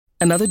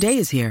Another day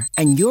is here,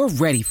 and you're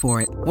ready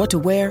for it. What to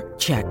wear?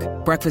 Check.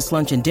 Breakfast,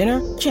 lunch, and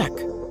dinner? Check.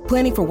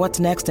 Planning for what's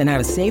next and how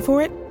to save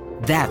for it?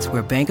 That's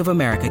where Bank of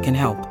America can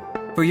help.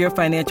 For your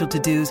financial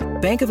to-dos,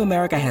 Bank of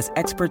America has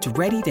experts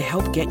ready to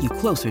help get you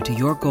closer to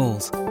your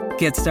goals.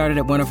 Get started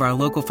at one of our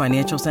local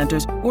financial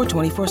centers or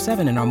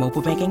 24/7 in our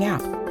mobile banking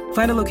app.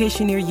 Find a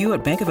location near you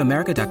at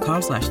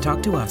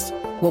bankofamerica.com/talktous.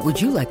 What would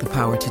you like the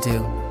power to do?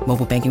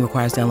 Mobile banking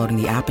requires downloading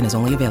the app and is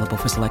only available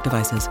for select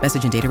devices.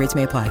 Message and data rates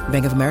may apply.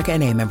 Bank of America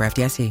N.A., member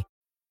FDIC.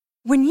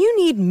 When you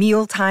need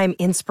mealtime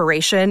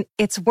inspiration,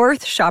 it's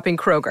worth shopping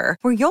Kroger,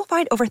 where you'll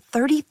find over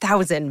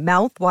 30,000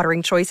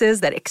 mouth-watering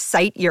choices that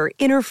excite your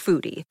inner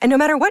foodie. And no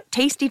matter what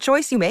tasty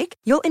choice you make,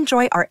 you'll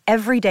enjoy our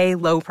everyday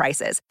low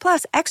prices,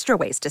 plus extra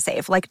ways to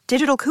save, like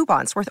digital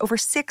coupons worth over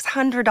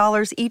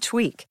 $600 each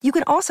week. You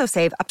can also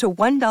save up to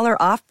 $1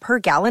 off per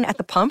gallon at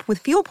the pump with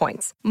fuel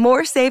points.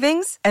 More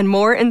savings and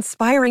more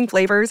inspiring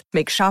flavors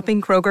make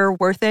shopping Kroger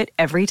worth it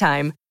every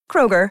time.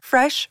 Kroger,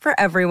 fresh for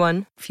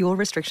everyone. Fuel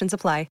restrictions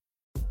apply.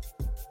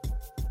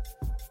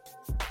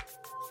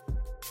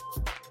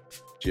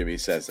 Jimmy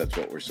says that's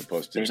what we're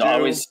supposed to do. There's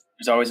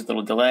always a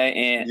little delay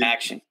and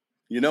action.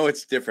 You know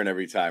it's different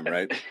every time,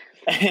 right?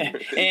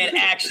 And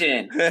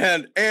action.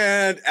 And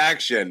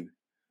action.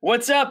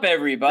 What's up,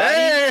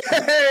 everybody?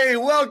 Hey,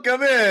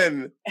 welcome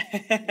in.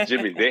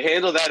 Jimmy, they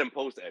handle that in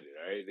post-edit,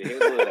 all right? They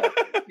handle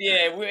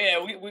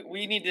that.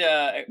 We need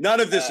to... None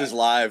of this is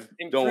live.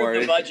 Don't worry.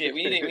 The budget.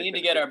 We need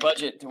to get our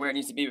budget to where it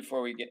needs to be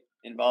before we get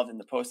involved in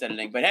the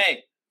post-editing. But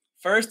hey,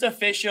 first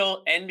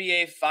official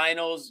NBA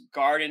Finals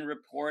Garden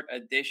Report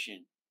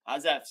edition.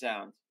 How's that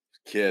sound?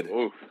 Kid.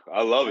 Ooh,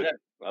 I love it.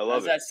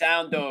 How's that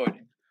sound,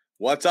 dude?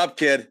 What's up,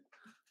 kid?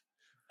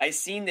 I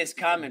seen this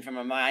coming from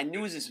a mind. I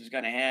knew this was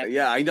going to happen.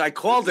 Yeah, I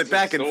called it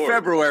back in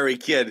February,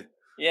 kid.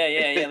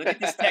 Yeah. Look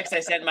at this text I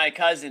sent my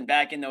cousin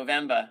back in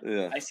November.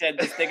 Yeah. I said,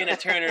 they're going to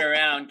turn it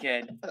around,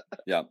 kid.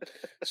 Yeah.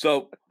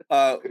 So,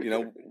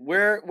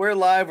 we're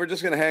live. We're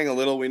just going to hang a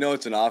little. We know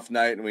it's an off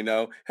night, and we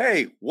know,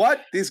 hey,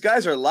 what? These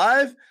guys are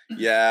live?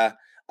 Yeah.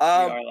 We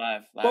are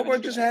live but we'll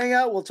just hang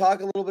out. We'll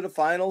talk a little bit of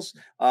finals.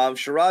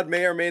 Sherrod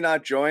may or may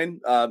not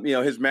join.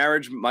 His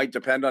marriage might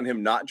depend on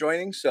him not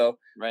joining. So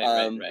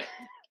right.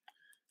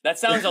 That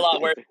sounds a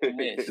lot worse than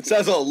it is. It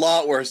sounds a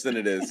lot worse than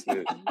it is.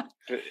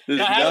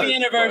 Happy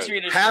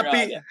anniversary to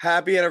Sherrod.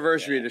 Happy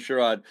anniversary to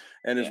Sherrod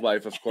and his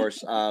wife, of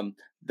course.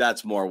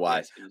 That's more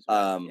why.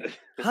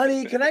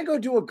 Honey, can I go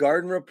do a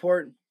garden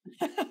report?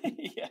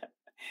 Yeah.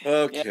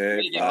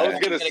 Okay. I was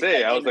gonna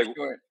say, I was like,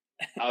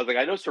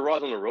 I know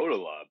Sherrod's on the road a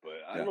lot, but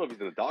I don't know if he's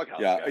in the doghouse.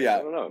 Yeah. I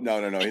don't know.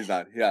 No, he's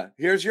not. Yeah.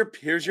 Here's your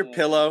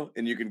pillow,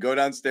 and you can go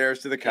downstairs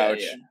to the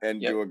couch and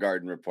do a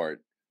garden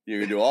report. You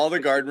can do all the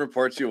garden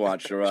reports you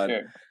want, Sherrod.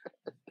 Sure.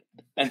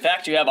 In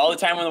fact, you have all the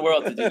time in the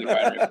world to do the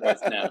garden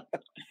reports now.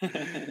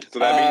 So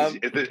that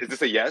means, is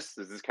this a yes?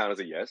 Does this count as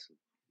a yes?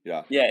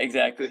 Yeah. Yeah,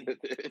 exactly.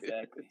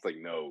 It's like,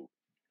 no,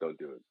 don't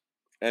do it.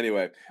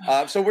 Anyway,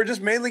 so we're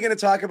just mainly going to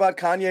talk about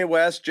Kanye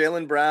West,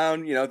 Jaylen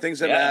Brown, things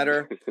that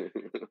matter.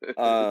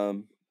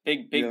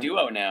 Big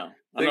duo now.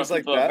 I don't know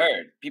if people like have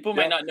heard. People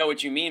might not know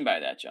what you mean by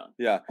that, John.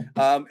 Yeah.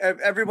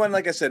 Everyone,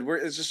 like I said,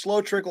 it's a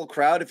slow trickle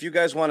crowd. If you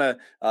guys want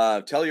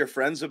to tell your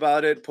friends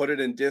about it, put it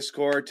in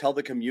Discord, tell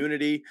the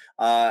community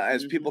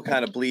as people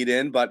kind of bleed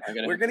in. But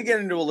we're going to get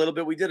into a little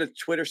bit. We did a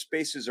Twitter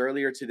Spaces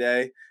earlier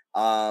today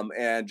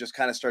and just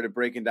kind of started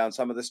breaking down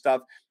some of the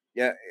stuff.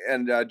 Yeah.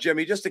 And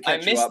Jimmy, just to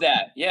catch you up. I missed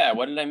that. Yeah.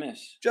 What did I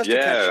miss? Just to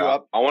catch you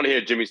up. I want to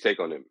hear Jimmy's take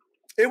on him.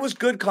 It was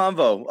good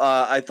convo,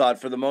 I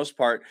thought, for the most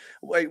part.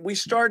 We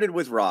started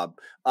with Rob,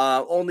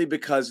 only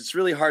because it's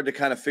really hard to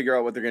kind of figure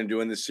out what they're going to do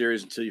in this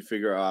series until you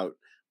figure out,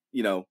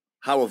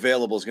 how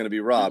available is going to be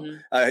Rob.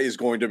 Is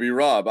going to be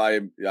Rob. I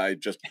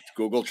just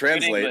Google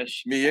Translate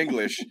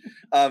English.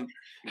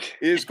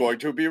 Is going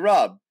to be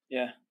Rob.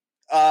 Yeah.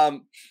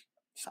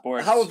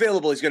 Sports. How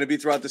available he's going to be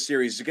throughout the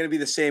series? Is he going to be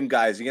the same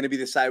guy? Is he going to be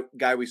the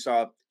guy we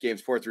saw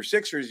games 4 through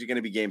 6, or is he going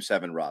to be game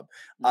 7 Rob?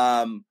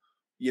 Who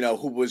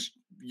was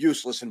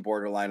useless and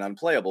borderline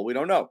unplayable. We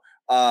don't know.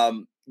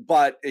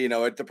 But,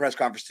 at the press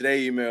conference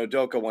today, Ime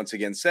Udoka once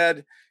again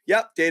said,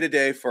 yep, day to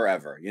day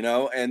forever,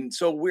 and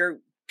so we're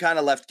kind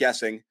of left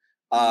guessing,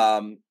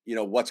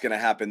 what's going to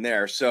happen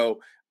there. So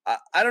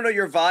I don't know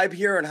your vibe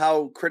here and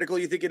how critical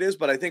you think it is,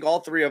 but I think all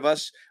three of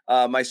us,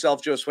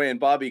 myself, Josue, and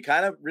Bobby,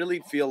 kind of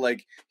really feel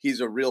like he's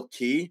a real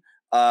key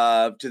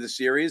to the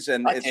series.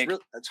 And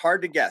it's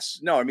hard to guess.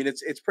 No, I mean,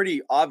 it's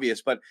pretty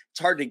obvious, but it's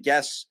hard to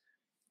guess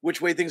which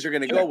way things are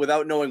going to go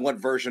without knowing what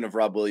version of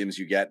Rob Williams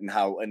you get and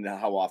how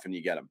often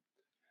you get him.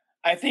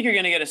 I think you're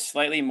going to get a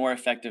slightly more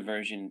effective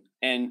version.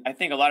 And I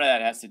think a lot of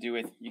that has to do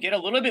with you get a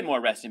little bit more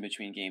rest in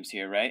between games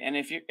here, right? And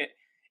if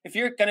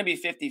you're going to be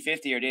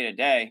 50-50 or day to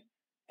day,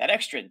 that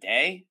extra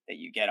day that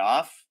you get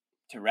off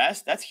to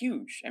rest, that's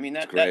huge. I mean,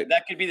 that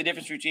could be the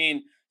difference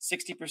between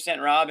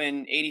 60% Rob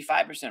and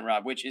 85%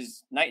 Rob, which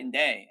is night and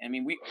day. I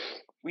mean,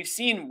 we've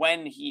seen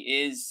when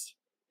he is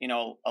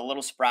a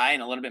little spry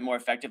and a little bit more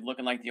effective,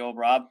 looking like the old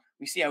Rob.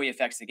 We see how he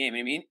affects the game.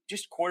 I mean,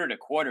 just quarter to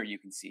quarter, you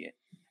can see it.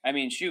 I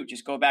mean,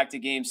 just go back to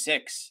game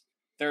 6,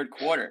 third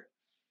quarter.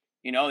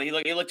 You know, he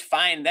looked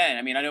fine then.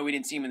 I mean, I know we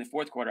didn't see him in the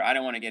fourth quarter. I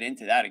don't want to get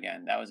into that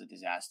again. That was a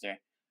disaster.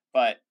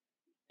 But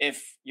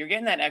if you're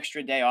getting that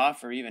extra day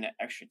off or even an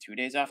extra 2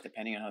 days off,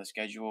 depending on how the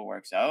schedule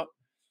works out,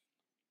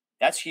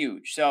 that's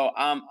huge. So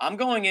I'm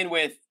going in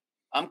with,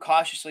 I'm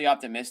cautiously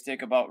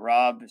optimistic about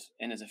Rob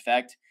and his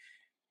effect.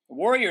 The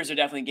Warriors are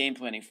definitely game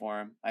planning for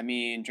him. I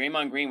mean,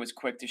 Draymond Green was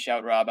quick to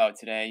shout Rob out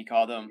today. He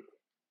called him,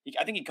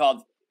 I think he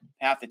called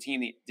half the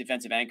team the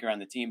defensive anchor on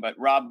the team, but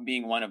Rob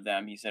being one of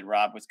them, he said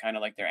Rob was kind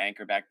of like their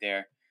anchor back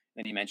there.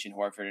 Then he mentioned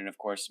Horford and, of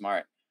course,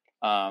 Smart.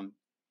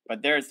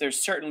 But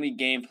there's certainly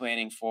game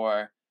planning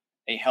for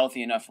a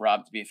healthy enough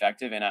Rob to be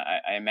effective, and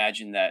I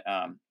imagine that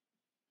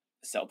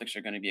the Celtics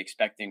are going to be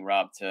expecting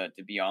Rob to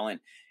be all in.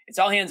 It's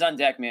all hands on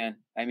deck, man.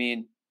 I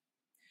mean,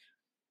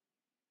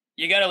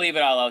 you got to leave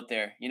it all out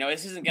there. You know,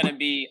 this isn't going to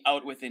be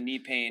out with a knee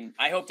pain.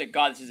 I hope to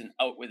God this isn't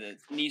out with a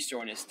knee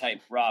soreness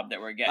type Rob that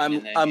we're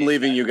getting. I'm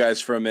leaving you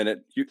guys for a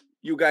minute.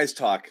 You guys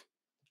talk.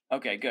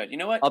 Okay, good. You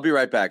know what? I'll be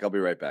right back. You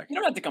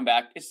don't have to come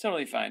back. It's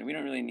totally fine. We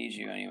don't really need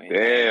you anyway.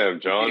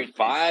 Damn, John.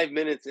 5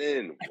 minutes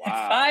in.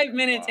 Wow. 5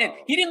 minutes in.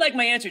 He didn't like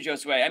my answer,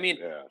 Josue. I mean,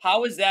 How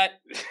was that?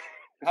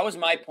 How was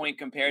my point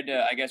compared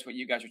to, I guess, what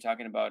you guys were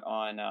talking about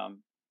on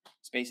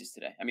Spaces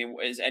today? I mean,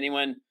 is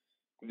anyone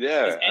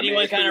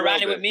kind of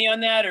riding with me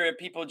on that, or are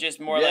people just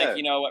more like,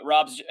 you know, what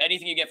Rob's,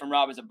 anything you get from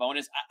Rob is a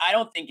bonus? I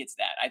don't think it's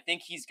that. I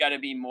think he's got to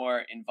be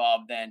more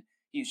involved than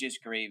he's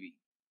just gravy.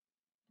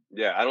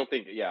 Yeah, I don't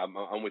think. Yeah,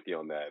 I'm with you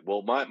on that.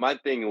 Well, my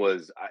thing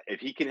was if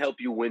he can help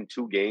you win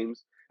 2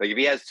 games, like if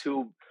he has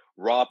 2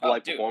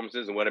 Rob-like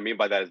performances, and what I mean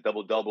by that is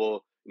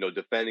double, you know,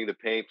 defending the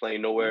paint,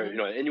 playing nowhere, you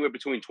know, anywhere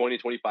between 20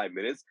 and 25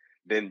 minutes,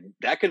 then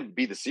that can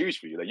be the series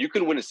for you. Like you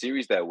can win a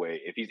series that way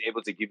if he's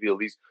able to give you at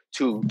least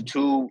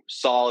two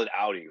solid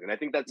outings, and I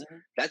think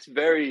that's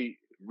very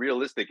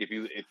realistic. If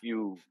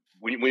you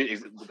when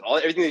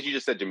everything that you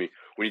just said to me,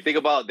 when you think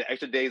about the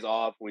extra days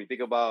off, when you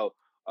think about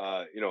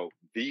you know,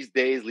 these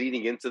days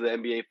leading into the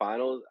NBA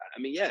Finals, I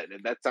mean, yeah,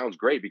 that sounds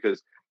great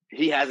because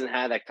he hasn't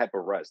had that type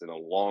of rest in a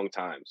long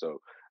time. So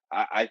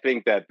I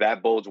think that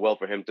bodes well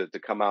for him to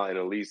come out and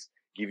at least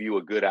give you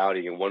a good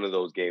outing in one of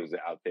those games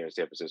out there in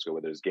San Francisco,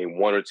 whether it's game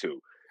 1 or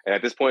 2. And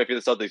at this point, if you're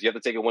the Celtics, you have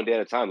to take it one day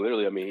at a time.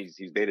 Literally, I mean,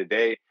 he's day to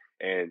day,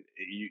 and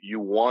you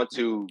want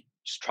to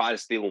just try to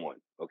steal one.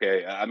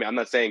 Okay, I mean, I'm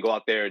not saying go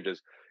out there and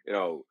just, you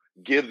know,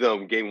 give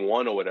them game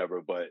 1 or whatever,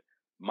 but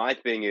my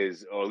thing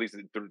is, or at least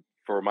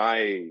for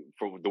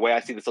the way I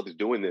see the Celtics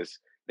doing this,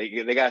 they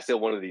got to steal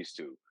one of these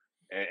 2.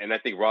 And I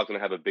think Rob's going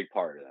to have a big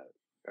part of that.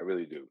 I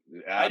really do.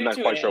 I'm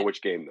not quite sure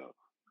which game, though.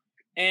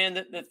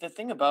 And the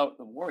thing about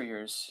the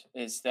Warriors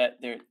is that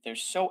they're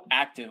so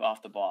active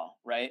off the ball,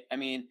 right? I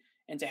mean,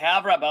 and to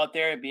have Rob out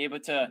there, be able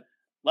to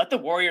let the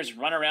Warriors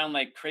run around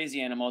like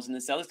crazy animals, and the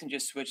Celtics can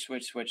just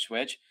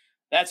switch.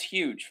 That's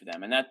huge for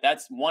them. And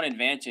that's one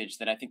advantage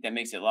that I think that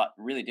makes it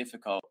really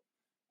difficult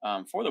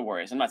for the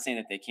Warriors. I'm not saying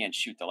that they can't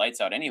shoot the lights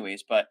out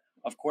anyways, but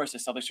of course the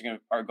Celtics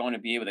are going to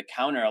be able to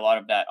counter a lot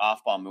of that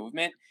off-ball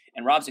movement,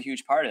 and Rob's a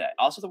huge part of that.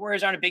 Also, the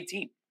Warriors aren't a big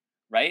team,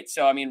 right?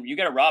 So, I mean, you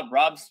got a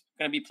Rob's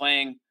going to be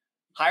playing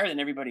higher than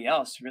everybody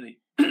else really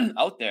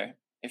out there,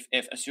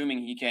 if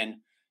assuming he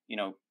can, you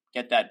know,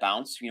 get that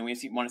bounce. You know, we've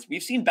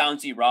seen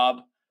bouncy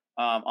Rob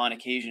on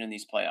occasion in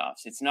these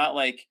playoffs. It's not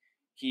like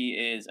he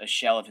is a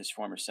shell of his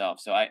former self.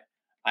 So I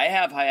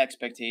have high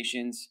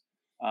expectations,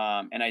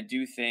 and I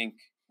do think,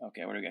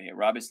 okay, what do we got here?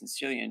 Rob is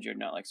sincerely injured,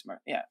 not like Smart.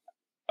 Yeah.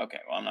 Okay.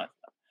 Well,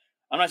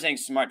 I'm not saying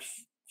Smart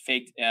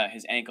faked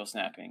his ankle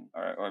snapping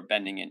or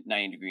bending at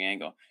 90-degree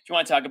angle. If you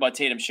want to talk about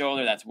Tatum's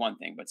shoulder, that's one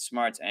thing, but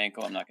Smart's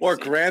ankle, I'm not going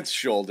to say. Or Grant's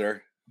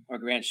shoulder. Or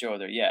Grant's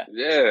shoulder, yeah.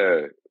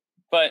 Yeah.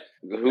 But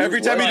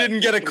every time he didn't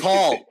get a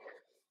call.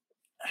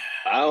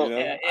 I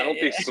don't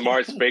think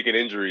Smart's faking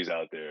injuries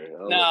out there.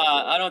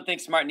 I don't think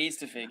Smart needs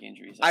to fake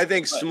injuries. I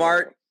think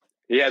Smart.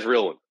 He has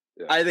real one.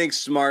 Yeah. I think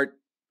Smart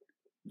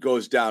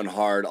goes down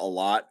hard a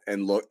lot,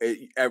 and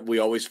we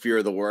always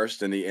fear the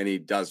worst, and he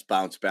does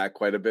bounce back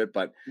quite a bit,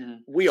 but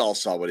we all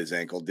saw what his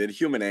ankle did.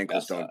 Human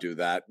ankles don't do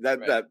that.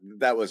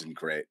 That wasn't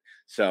great.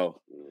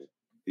 So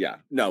yeah,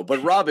 no,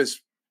 but Rob is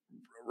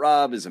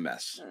a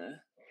mess.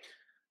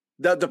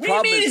 The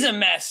problem is he's a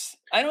mess.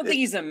 I don't think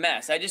he's a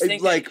mess. I just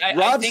think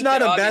Rob's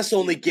not a mess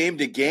only game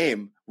to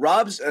game.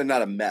 Rob's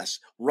not a mess.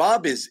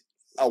 Rob is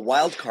a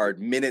wild card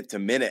minute to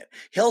minute.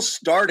 He'll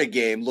start a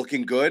game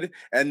looking good,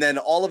 and then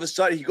all of a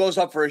sudden he goes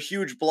up for a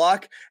huge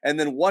block, and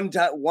then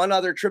one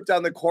other trip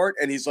down the court,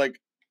 and he's like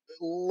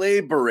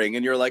laboring,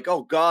 and you're like,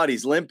 oh God,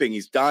 he's limping,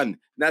 he's done. And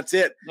that's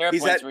it.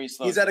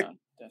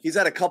 He's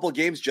had a couple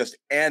games just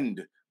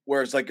end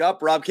where it's like,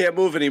 Rob can't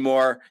move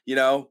anymore, you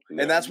know?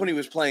 And that's when he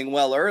was playing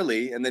well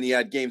early. And then he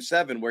had game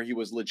 7 where he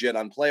was legit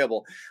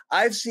unplayable.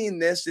 I've seen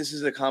this. This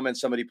is a comment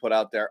somebody put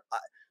out there.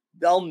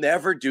 They'll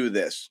never do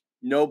this.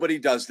 Nobody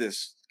does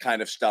this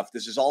kind of stuff.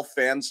 This is all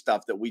fan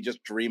stuff that we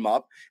just dream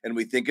up and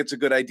we think it's a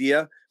good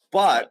idea.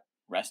 But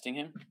resting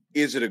him?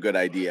 Is it a good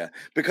idea?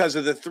 Because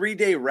of the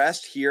 3-day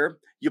rest here,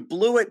 you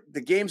blew it.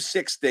 The game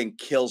 6 thing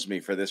kills me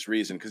for this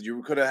reason, because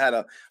you could have had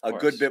a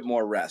good bit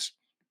more rest.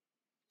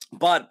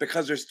 But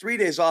because there's 3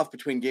 days off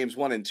between games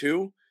 1 and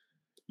 2,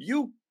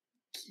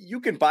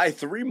 you can buy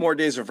 3 more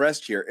days of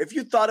rest here. If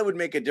you thought it would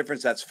make a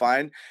difference, that's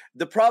fine.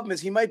 The problem is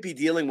he might be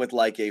dealing with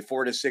like a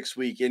 4 to 6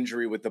 week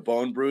injury with the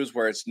bone bruise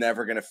where it's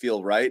never going to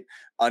feel right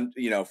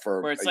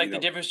where it's like the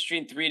difference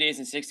between 3 days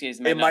and 6 days.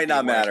 It might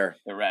not matter.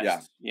 The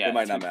rest. Yeah. It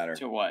might not matter.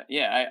 To what?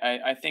 Yeah.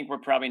 I think we're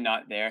probably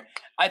not there.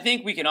 I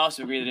think we can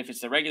also agree that if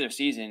it's the regular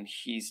season,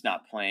 he's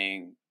not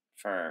playing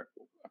for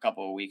a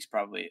couple of weeks,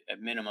 probably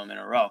at minimum in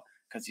a row,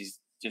 because he's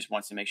just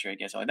wants to make sure he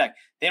gets all the way back.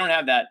 They don't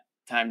have that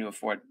time to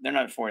afford. They're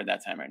not afforded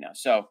that time right now.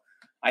 So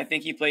I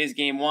think he plays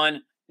game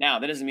 1. Now,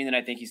 that doesn't mean that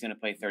I think he's going to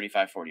play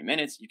 35, 40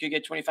 minutes. You could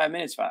get 25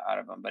 minutes out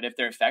of him. But if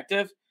they're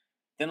effective,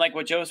 then like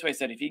what Josue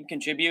said, if he can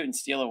contribute and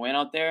steal a win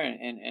out there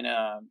in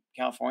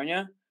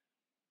California,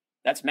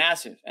 that's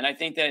massive. And I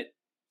think that,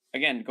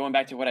 again, going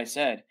back to what I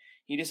said,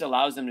 he just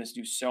allows them to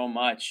do so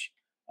much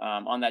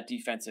on that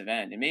defensive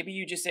end. And maybe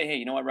you just say, hey,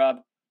 you know what,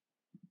 Rob?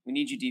 We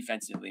need you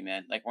defensively,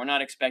 man. Like, we're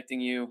not expecting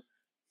you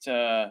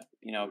to,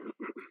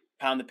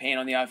 pound the paint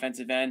on the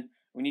offensive end.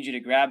 We need you to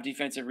grab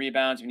defensive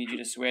rebounds. We need you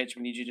to switch.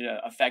 We need you to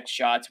affect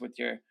shots with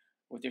your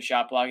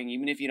shot blocking.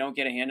 Even if you don't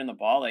get a hand on the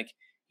ball, like,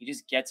 he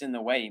just gets in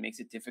the way. He makes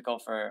it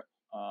difficult for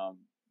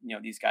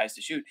these guys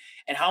to shoot.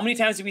 And how many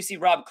times do we see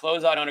Rob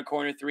close out on a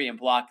corner 3 and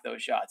block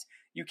those shots?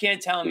 You can't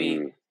tell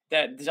me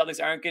that the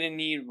Celtics aren't going to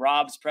need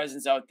Rob's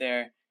presence out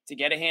there to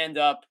get a hand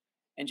up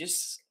and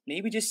just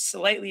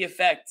slightly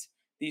affect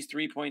these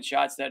 3-point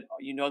shots that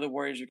the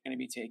Warriors are going to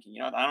be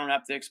taking. I don't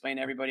have to explain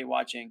to everybody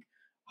watching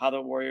how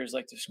the Warriors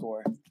like to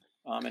score,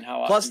 and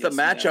how. Plus, the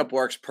matchup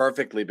works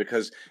perfectly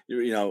because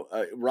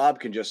Rob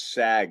can just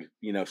sag,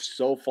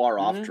 so far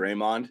off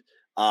Draymond,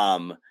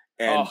 and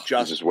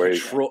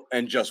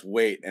just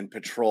wait and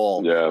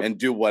patrol and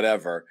do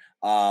whatever,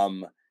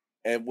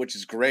 which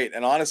is great.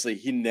 And honestly,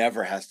 he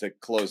never has to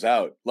close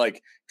out.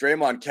 Like,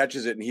 Draymond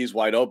catches it and he's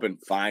wide open,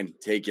 fine,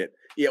 take it.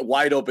 Yeah,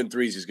 wide open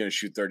threes, he's going to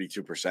shoot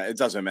 32%. It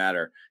doesn't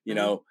matter,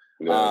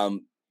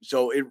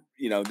 So it,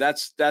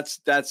 that's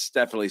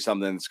definitely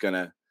something that's going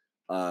to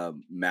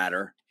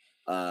matter.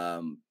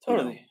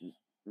 Totally.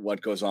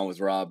 What goes on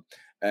with Rob,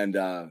 and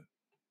then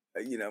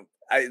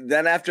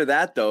after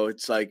that though,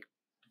 it's like,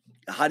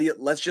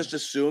 let's just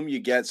assume you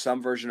get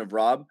some version of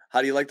Rob.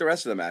 How do you like the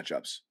rest of the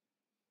matchups?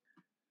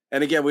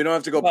 And again, we don't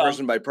have to go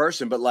person by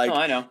person, but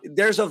I know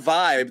there's a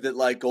vibe that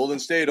like Golden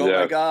State,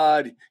 my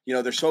God,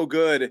 they're so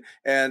good.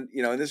 And,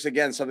 and this is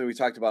again, something we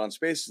talked about on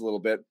Spaces a little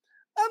bit.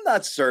 I'm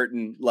not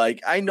certain.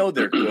 Like, I know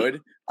they're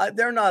good.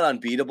 They're not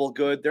unbeatable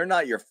good. They're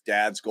not your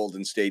dad's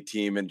Golden State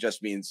team, and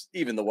just means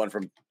even the one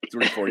from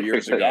 3-4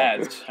 years ago.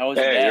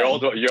 Hey, your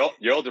older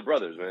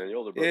brothers, man. Your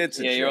older brothers.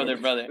 Your older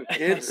brother.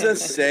 It's a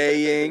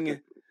saying.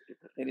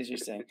 It is your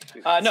saying.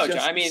 No, John,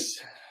 I mean,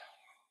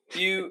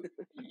 you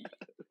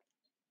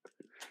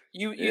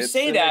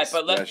say that,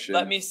 but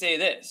let me say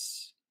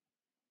this.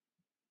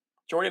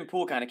 Jordan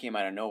Poole kind of came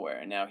out of nowhere,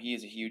 and now he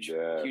is a huge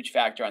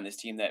factor on this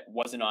team that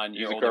wasn't on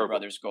your older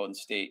brother's Golden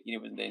State. They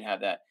didn't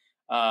have that.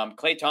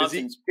 Klay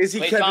Thompson. Is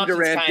he Kevin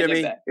Durant,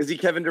 Jimmy? Is he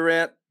Kevin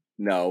Durant?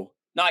 No.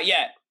 Not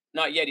yet.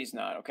 Not yet, he's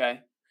not, okay?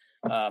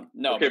 No.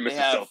 Okay, Mr.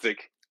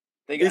 Celtic.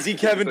 Is he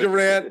Kevin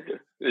Durant?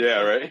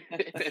 Yeah, right?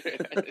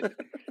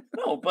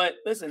 No, but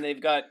listen,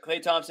 they've got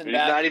Klay Thompson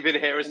back. He's not even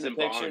Harrison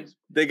Barnes.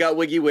 They got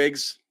Wiggy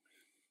Wiggs.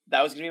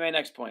 That was going to be my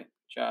next point.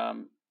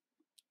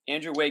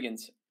 Andrew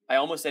Wiggins. I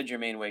almost said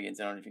Jermaine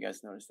Wiggins. I don't know if you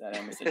guys noticed that. I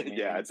almost said Jermaine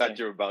Wiggins. I thought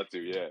you were about to.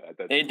 Yeah,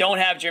 they don't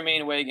have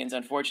Jermaine Wiggins.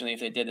 Unfortunately, if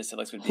they did, the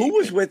Celtics would be. Who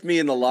was with me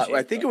in the locker?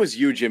 I think it was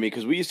you, Jimmy,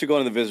 because we used to go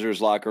into the visitors'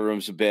 locker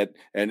rooms a bit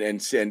and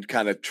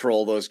kind of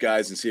troll those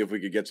guys and see if we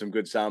could get some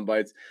good sound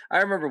bites. I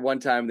remember one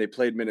time they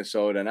played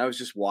Minnesota, and I was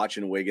just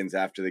watching Wiggins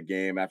after the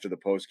game, after the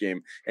post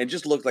game, and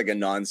just looked like a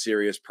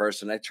non-serious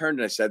person. I turned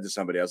and I said to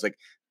somebody, I was like,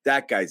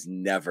 that guy's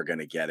never going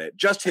to get it.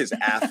 Just his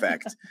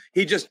affect.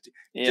 He just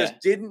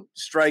didn't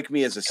strike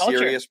me as a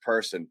serious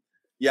person.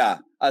 Yeah.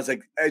 I was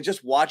like,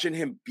 just watching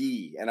him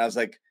be, and I was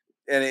like,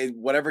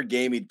 whatever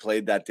game he'd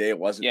played that day, it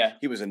wasn't,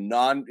 he was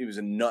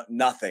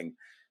nothing,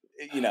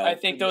 I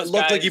think those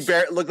looked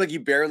guys looked like he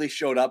barely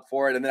showed up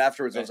for it. And then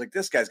afterwards I was like,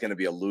 this guy's going to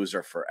be a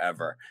loser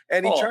forever.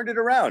 And he turned it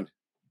around.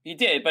 He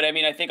did, but I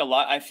mean, I think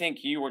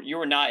you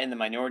were not in the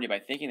minority by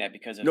thinking that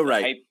because of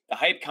the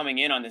hype coming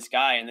in on this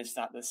guy and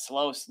the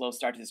slow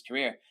start to his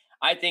career.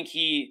 I think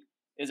he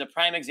is a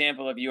prime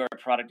example of you are a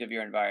product of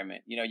your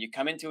environment. You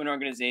come into an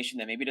organization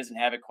that maybe doesn't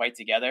have it quite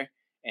together,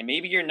 and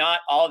maybe you're not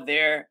all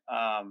there.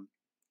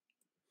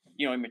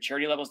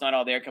 Maturity level's not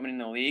all there coming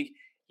into the league.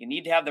 You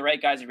need to have the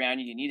right guys around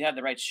you. You need to have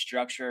the right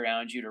structure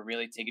around you to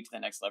really take it to the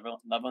next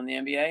level in the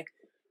NBA.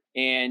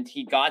 And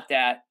he got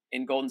that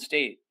in Golden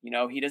State.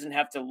 He doesn't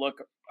have to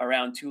look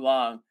around too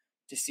long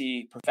to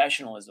see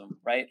professionalism,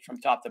 right?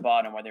 From top to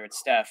bottom, whether it's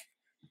Steph,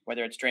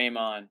 whether it's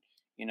Draymond,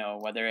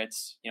 whether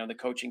it's, the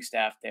coaching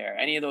staff there,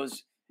 any of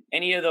those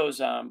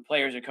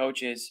players or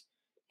coaches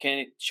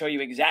can show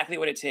you exactly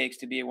what it takes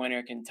to be a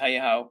winner, can tell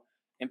you how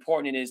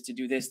important it is to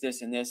do this,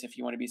 this, and this if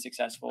you want to be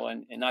successful,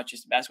 and not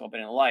just basketball,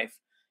 but in life.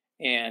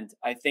 And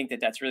I think that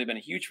that's really been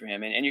huge for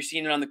him. And you're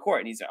seeing it on the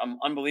court. And he's an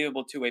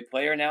unbelievable two-way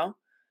player now.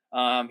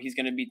 He's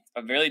going to be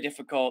a very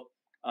difficult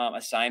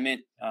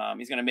assignment.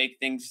 He's going to make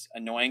things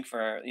annoying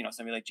for,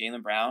 somebody like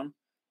Jaylen Brown.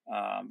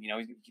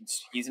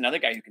 He's another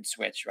guy who can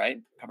switch, right?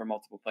 Cover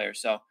multiple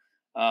players. So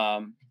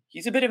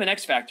he's a bit of an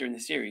X factor in the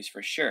series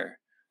for sure.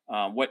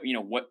 What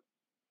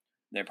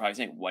they're probably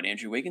saying, what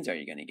Andrew Wiggins are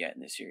you going to get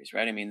in this series,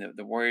 right? I mean,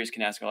 the Warriors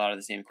can ask a lot of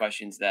the same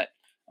questions that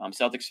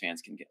Celtics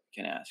fans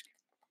can ask.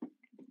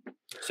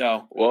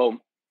 So, well,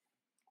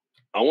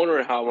 I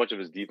wonder how much of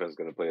his defense is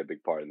going to play a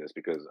big part in this,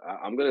 because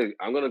I'm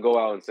gonna go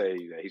out and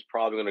say that he's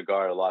probably going to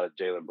guard a lot of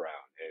Jaylen Brown,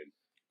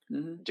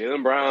 and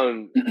Jaylen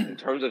Brown, in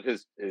terms of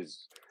his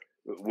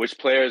which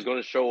player is going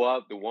to show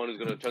up, the one who's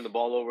going to turn the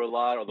ball over a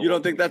lot, or the you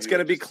don't think that's going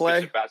to be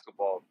Clay?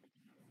 Basketball,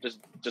 just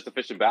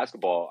efficient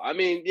basketball. I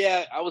mean,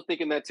 yeah, I was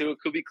thinking that too. It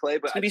could be Clay,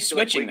 but it's going to be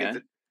switching,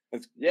 man.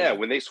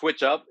 When they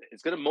switch up,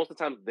 it's gonna most of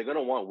the time they're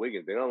gonna want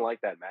Wiggins. They don't like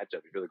that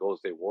matchup if you're the Golden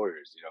State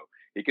Warriors.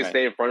 He can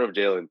stay in front of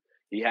Jaylen.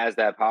 He has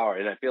that power,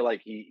 and I feel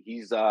like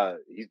he's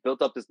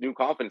built up this new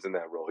confidence in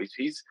that role.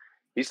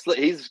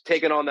 He's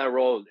taken on that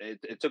role.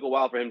 It took a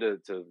while for him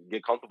to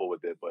get comfortable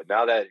with it, but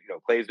now that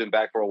Clay's been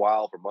back for a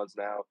while, for months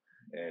now,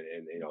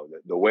 and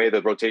the way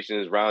the rotation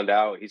is round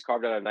out, he's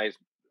carved out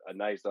a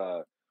nice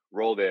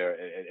role there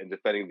in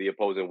defending the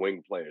opposing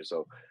wing players.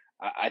 So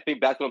I think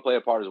that's going to play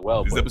a part as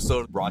well. This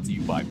episode is brought to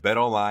you by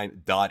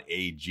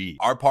BetOnline.ag.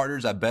 Our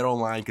partners at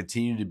BetOnline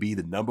continue to be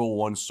the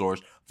 #1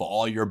 source for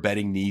all your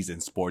betting needs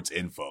and sports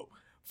info.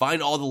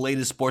 Find all the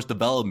latest sports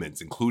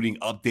developments, including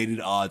updated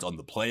odds on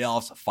the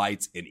playoffs,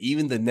 fights, and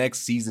even the next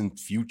season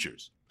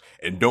futures.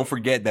 And don't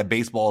forget that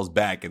baseball is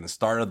back and the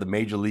start of the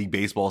Major League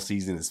Baseball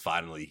season is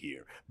finally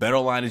here.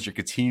 BetOnline is your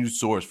continued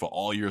source for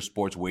all your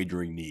sports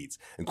wagering needs,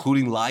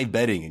 including live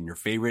betting and your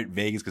favorite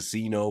Vegas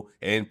casino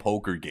and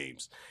poker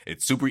games.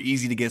 It's super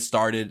easy to get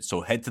started,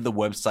 so head to the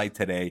website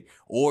today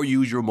or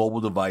use your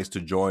mobile device to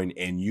join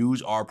and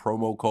use our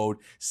promo code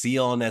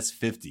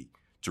CLNS50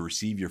 to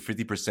receive your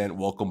 50%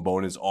 welcome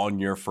bonus on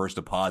your first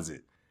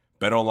deposit.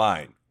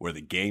 BetOnline, where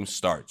the game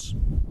starts.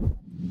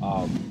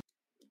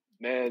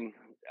 Man,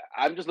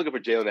 I'm just looking for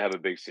Jaylen to have a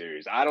big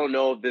series. I don't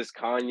know if this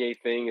Kanye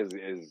thing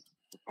is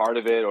part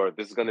of it, or if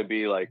this is going to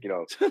be like,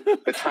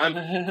 the time.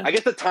 I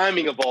guess the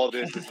timing of all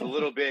this is a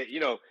little bit,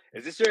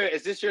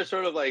 is this your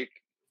sort of like?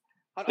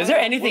 Is there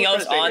anything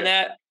else on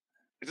that?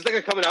 Is this like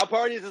a coming out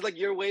party? Is this like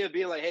your way of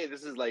being like, hey,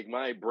 this is like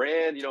my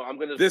brand? I'm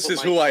going to. This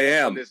is who I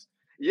am.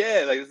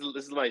 Yeah, like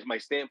this is my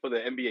stamp for the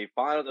NBA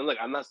Finals. And look,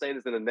 I'm not saying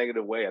this in a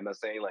negative way. I'm not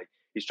saying like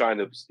he's trying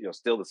to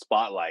steal the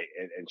spotlight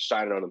and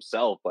shine it on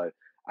himself, but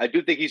I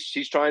do think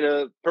he's trying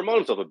to promote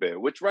himself a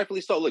bit, which rightfully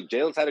so. Look,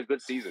 Jaylen's had a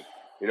good season.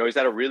 He's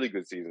had a really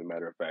good season,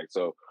 matter of fact.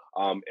 So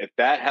if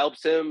that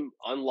helps him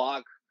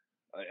unlock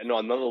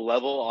another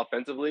level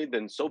offensively,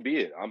 then so be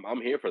it.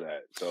 I'm here for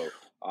that. So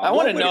I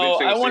want to know.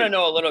 I want to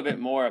know a little bit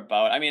more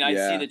about. I mean, I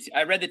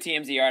read the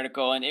TMZ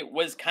article, and it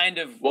was kind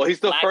of he's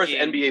the first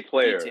NBA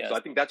player, so I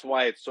think that's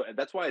why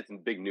it's in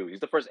big news. He's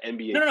the first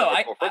NBA. No.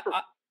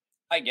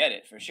 I get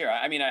it for sure.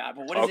 I mean,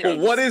 but what is it?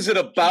 What is it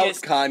about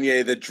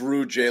Kanye that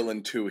drew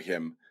Jaylen to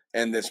him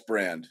and this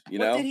brand?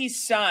 What did he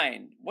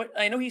sign? What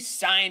I know he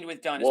signed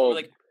with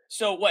Donis.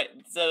 So what?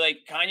 So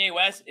like Kanye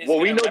West is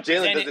we know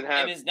Jaylen doesn't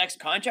have in his next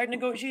contract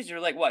negotiations, or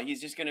like what? He's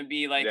just going to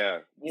be like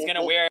he's going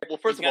to wear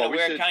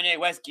Kanye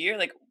West gear.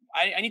 Like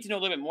I need to know a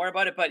little bit more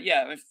about it. But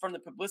yeah, from the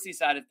publicity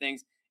side of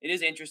things, it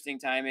is interesting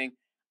timing.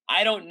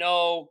 I don't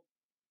know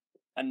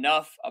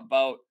enough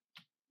about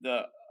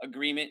the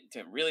agreement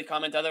to really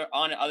comment other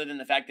than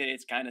the fact that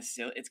it's kind of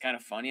silly, it's kind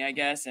of funny, I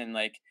guess. And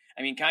like,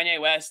 I mean, Kanye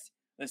West.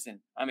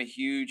 Listen, I'm a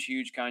huge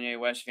Kanye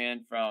West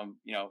fan from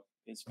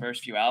his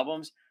first few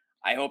albums.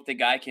 I hope the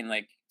guy can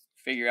like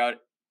figure out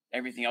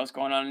everything else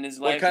going on in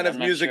his life. What kind of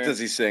music does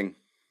he sing?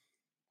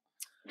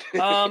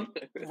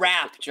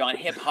 Rap, John,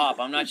 hip hop.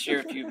 I'm not sure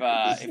if you've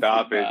John.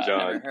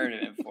 Never heard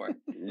of it before.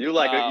 You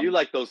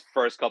like those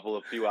first couple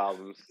of few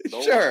albums.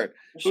 Sure.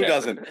 Who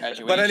doesn't?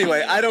 But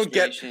anyway, I don't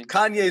get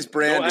Kanye's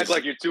brand. Don't act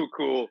like you're too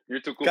cool.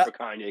 You're too cool for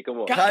Kanye. Come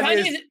on.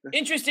 Kanye's an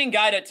interesting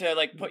guy to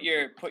like put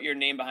your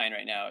name behind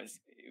right now.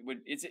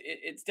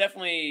 It's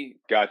definitely.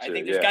 Gotcha. I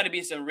think there's got to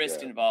be some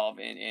risk involved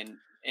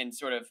in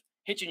sort of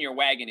hitching your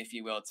wagon, if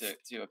you will,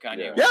 to a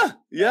Kanye.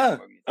 Yeah.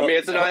 I mean,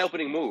 it's an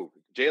eye-opening move.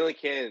 Jaylen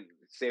can't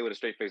say with a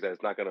straight face that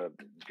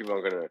people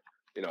aren't gonna,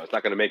 it's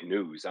not gonna make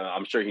news.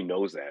 I'm sure he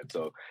knows that.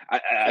 So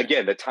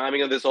again, the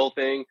timing of this whole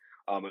thing,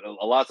 a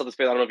lot of stuff is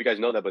fake. I don't know if you guys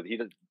know that, but he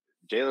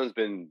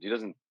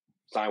doesn't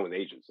sign with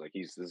agents. Like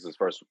this is his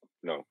first,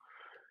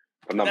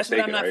 I'm not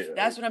mistaken, right?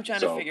 That's what I'm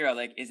trying to figure out.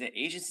 Like, is it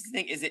agency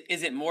thing?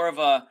 Is it more of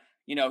a,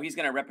 he's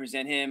going to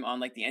represent him on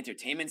like the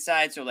entertainment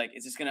side? So like,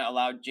 is this going to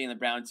allow Jaylen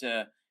Brown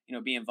to,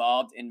 be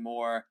involved in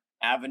more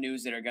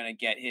avenues that are going to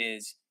get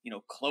his,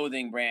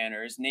 clothing brand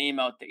or his name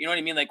out there? You know what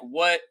I mean? Like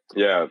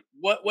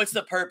what's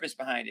the purpose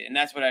behind it? And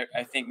that's what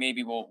I think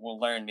maybe we'll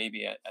learn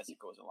maybe as it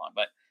goes along,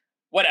 but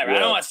whatever. Yeah. I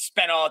don't want to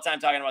spend all the time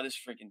talking about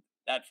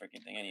that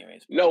freaking thing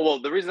anyways. No, well,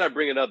 the reason I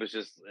bring it up is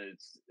just,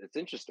 it's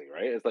interesting,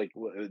 right? It's like,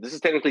 this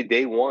is technically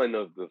day one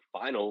of the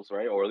finals,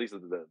 right? Or at least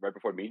right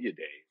before media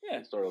day. Yeah.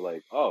 It's sort of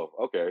like, oh,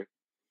 okay.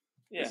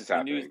 Yeah, This is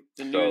happening.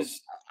 The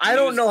news. I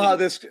don't know how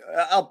this.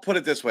 I'll put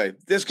it this way.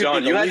 This could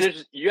John, be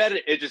you had an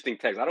interesting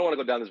text. I don't want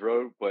to go down this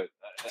road, but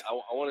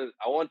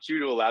I want you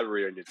to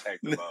elaborate on your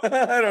text about.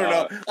 I don't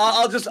know.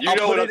 I'll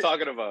know what I'm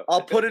talking about.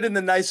 I'll put it in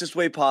the nicest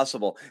way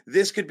possible.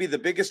 This could be the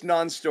biggest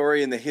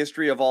non-story in the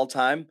history of all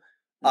time,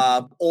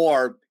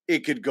 or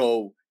it could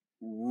go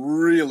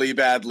really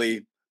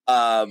badly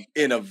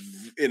in a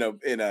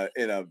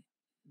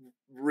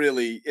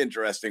really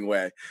interesting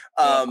way.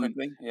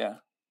 Yeah.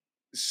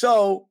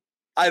 So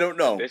I don't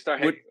know. They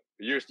start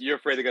you're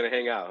afraid they're gonna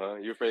hang out, huh?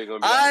 You're afraid they're gonna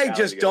be I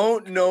just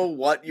don't know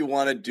what you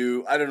want to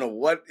do. I don't know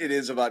what it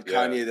is about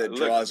Kanye that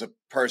draws a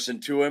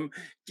person to him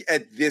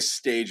at this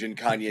stage in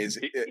Kanye's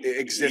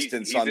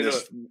existence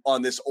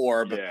on this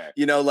orb. Yeah.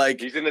 You know,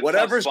 like he's in a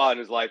tough spot in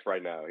his life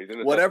right now.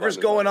 Whatever's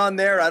going on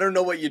there, I don't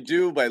know what you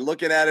do by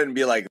looking at it and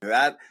be like,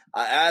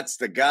 that's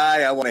the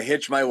guy I want to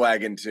hitch my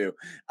wagon to.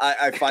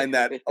 I find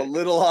that a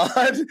little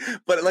odd,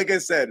 but like I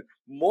said,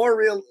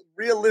 more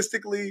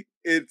realistically,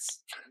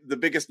 it's the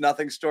biggest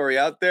nothing story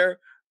out there.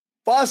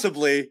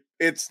 Possibly,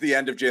 it's the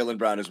end of Jaylen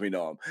Brown as we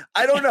know him.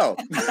 I don't know.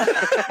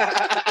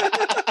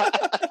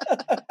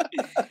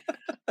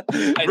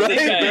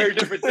 Very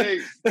different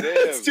things.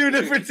 It's two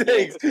different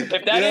things.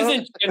 If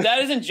that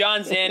isn't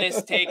John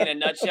Zanis taken in a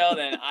nutshell,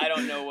 then I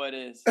don't know what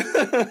is.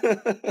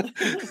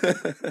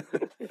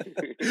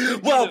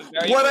 Well,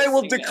 what I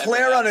will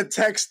declare on a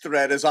text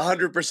thread is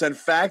 100%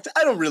 fact.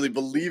 I don't really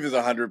believe is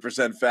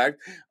 100%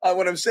 fact.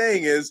 What I'm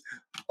saying is,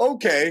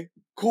 okay,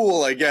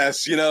 cool, I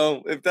guess,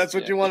 if that's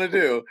what you want to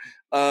do.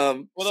 I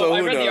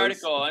read the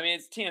article. I mean,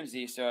 it's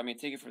TMZ, so I mean,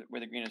 take it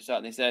with a grain of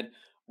salt. And they said,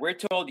 we're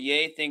told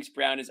Ye thinks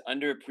Brown is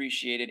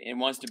underappreciated and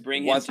wants to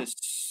bring him to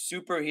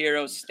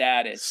superhero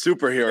status.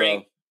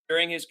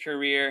 During his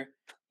career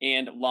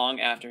and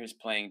long after his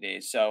playing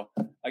days. So,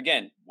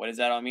 again, what does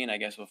that all mean? I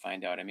guess we'll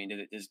find out. I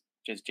mean, is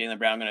Jaylen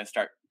Brown going to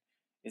start?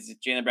 Is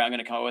Jaylen Brown going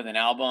to come up with an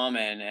album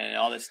and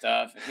all this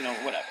stuff?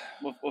 Whatever.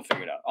 We'll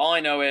figure it out. All I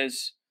know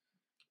is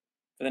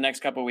for the next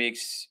couple of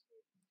weeks,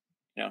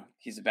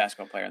 he's a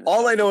basketball player.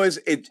 All I know is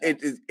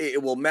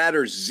it will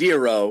matter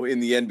zero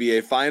in the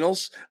NBA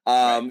Finals.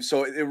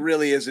 So it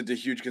really isn't a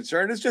huge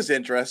concern. It's just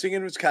interesting,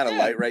 and it's kind of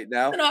light right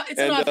now.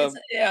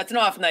 It's an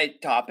off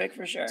night topic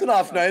for sure. It's an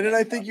off night, and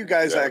I think you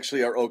guys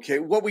actually are okay.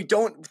 What we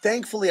don't,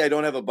 thankfully, I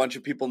don't have a bunch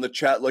of people in the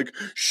chat like,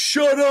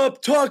 shut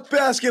up, talk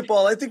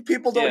basketball. I think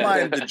people don't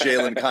mind the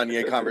Jaylen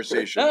Kanye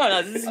conversation.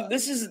 No,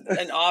 this is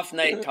an off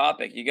night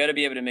topic. You got to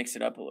be able to mix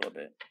it up a little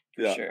bit.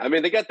 Yeah, sure. I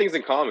mean, they got things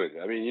in common.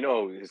 I mean,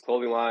 his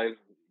clothing line.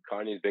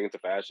 Kanye's big into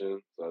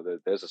fashion, so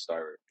there's a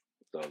start.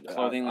 So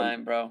clothing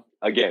line, bro.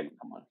 Again,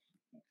 come on.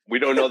 We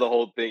don't know the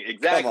whole thing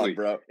exactly, come on,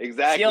 bro.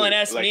 Exactly.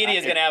 CLNS Media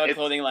is gonna have a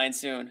clothing line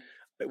soon.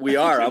 We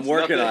are. I'm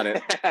working on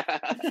it.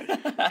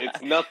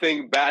 It's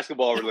nothing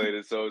basketball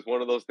related, so it's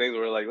one of those things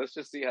where let's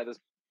just see how this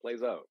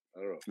plays out. I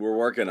don't know. We're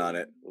working on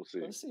it. We'll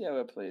see. We'll see how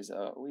it plays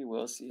out. We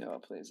will see how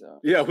it plays out.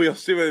 Yeah, we'll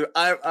see.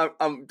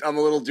 I'm a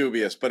little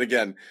dubious, but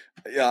again,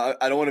 I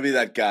don't want to be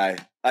that guy.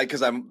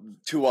 Because I'm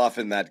too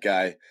often that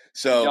guy.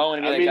 So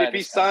if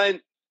he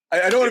signed,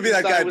 I don't want to be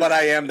that guy, but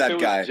I am that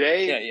guy.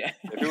 Jay, yeah.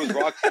 If it was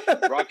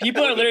Rock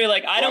people are literally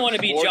like, I don't want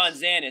to be John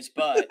Zanis,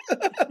 but.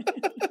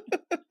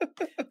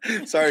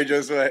 Sorry,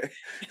 Josue.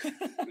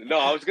 No,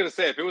 I was gonna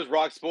say if it was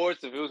Rock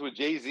Sports, if it was with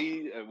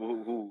Jay-Z,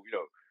 who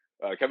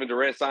Kevin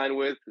Durant signed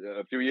with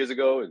a few years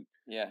ago, and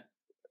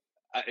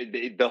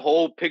the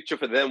whole picture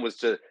for them was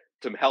to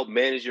help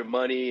manage your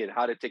money and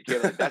how to take care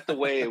of it. That's the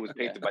way it was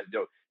painted by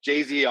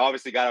Jay-Z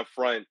obviously got up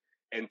front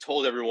and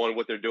told everyone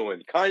what they're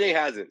doing. Kanye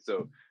hasn't,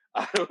 so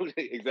I don't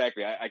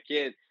exactly. I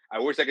can't. I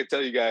wish I could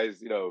tell you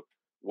guys,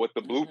 what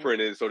the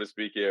blueprint is, so to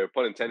speak. Here,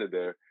 pun intended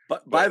there.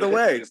 But by the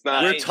way, it's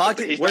not, we're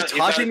talking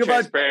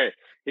about.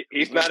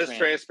 He's not as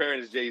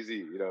transparent as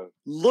Jay-Z.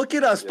 Look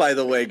at us, by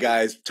the way,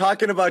 guys,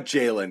 talking about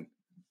Jaylen.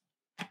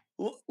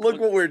 Look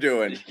what we're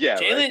doing. Yeah,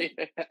 Jaylen.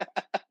 Right?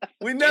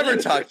 We never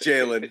talk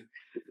Jaylen.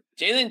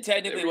 Jaylen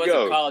technically was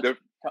a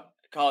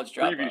college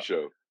dropout. Preview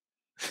show.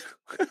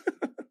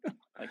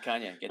 Like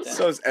Kanye, get that.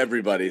 So is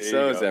everybody. It's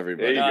a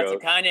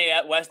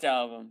Kanye West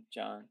album,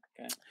 John.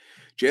 Okay.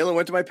 Jaylen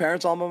went to my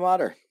parents' alma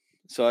mater,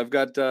 so I've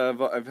got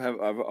I've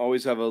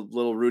always have a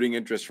little rooting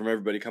interest from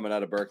everybody coming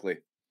out of Berkeley.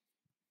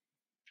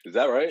 Is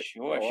that right?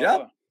 Sure.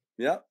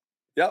 Yeah.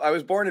 I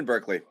was born in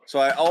Berkeley, so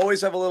I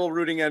always have a little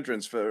rooting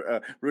interest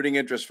for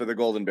the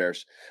Golden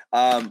Bears.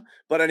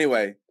 But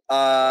anyway,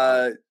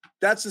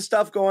 that's the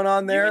stuff going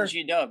on there.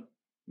 G-Dub.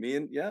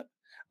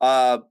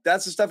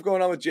 That's the stuff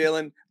going on with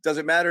Jaylen. Does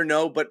it matter?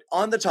 No. But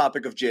on the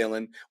topic of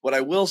Jaylen, what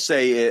I will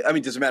say is,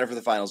 does it matter for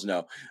the finals?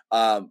 No.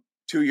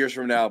 2 years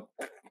from now.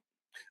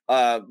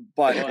 But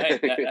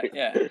right.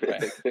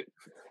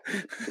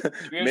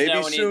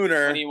 Maybe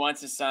sooner. When he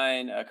wants to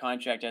sign a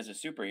contract as a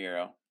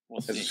superhero,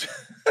 we'll see.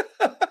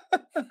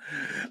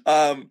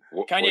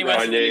 Kanye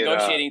West at the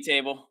negotiating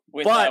table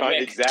with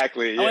Wick.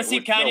 Exactly. I want to see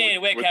Kanye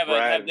and Wick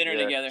have dinner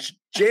together.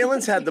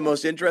 Jaylen's had the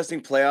most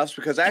interesting playoffs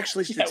because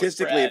actually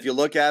statistically, if you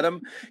look at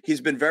him,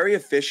 he's been very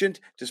efficient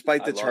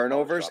despite the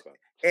turnovers,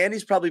 and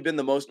he's probably been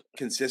the most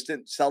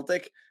consistent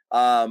Celtic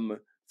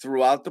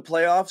throughout the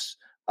playoffs.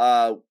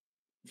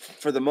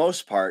 For the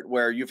most part,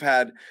 where you've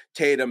had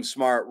Tatum,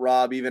 Smart,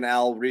 Rob, even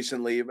Al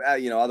recently,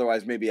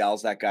 otherwise maybe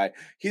Al's that guy.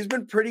 He's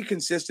been pretty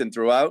consistent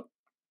throughout.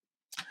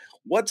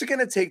 What's it going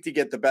to take to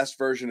get the best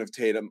version of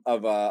Tatum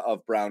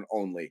of Brown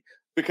only?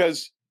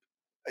 Because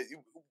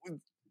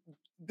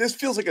this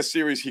feels like a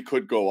series he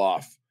could go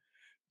off.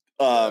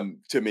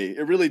 To me,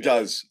 it really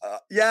does.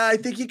 I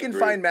think he can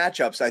find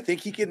matchups. I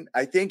think he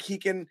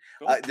can.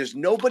 Cool. There's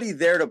nobody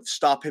there to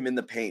stop him in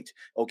the paint.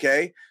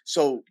 Okay,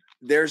 so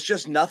there's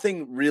just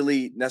nothing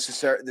really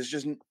necessary.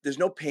 There's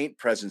no paint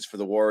presence for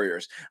the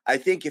Warriors. I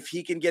think if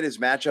he can get his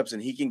matchups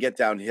and he can get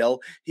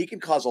downhill, he can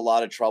cause a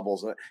lot of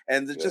troubles.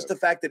 And just the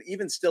fact that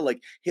even still,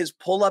 like his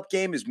pull-up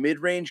game, his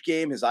mid-range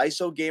game, his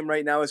ISO game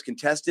right now is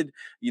contested,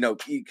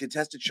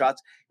 contested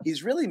shots.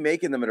 He's really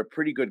making them at a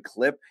pretty good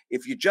clip.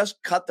 If you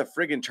just cut the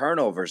friggin'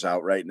 turnovers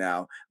out right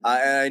now,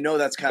 and I know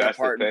that's kind of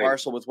part and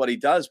parcel with what he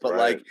does, but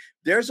like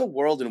there's a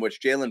world in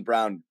which Jaylen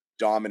Brown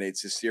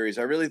dominates this series.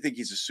 I really think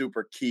he's a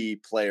super key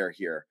player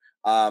here.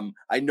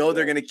 I know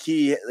they're going to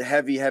key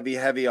heavy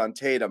on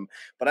Tatum,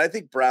 but I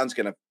think Brown's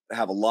going to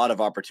have a lot of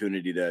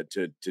opportunity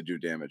to do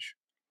damage.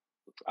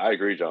 I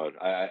agree, John.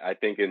 I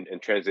think in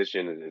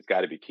transition, it's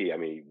got to be key. I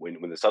mean,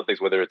 when the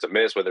Celtics, whether it's a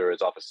miss, whether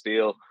it's off a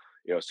steal,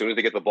 as soon as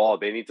they get the ball,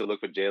 they need to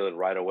look for Jaylen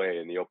right away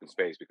in the open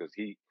space because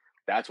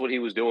that's what he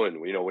was doing.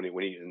 When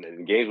he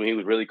in games when he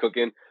was really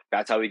cooking,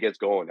 that's how he gets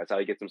going. That's how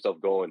he gets himself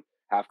going.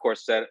 Half court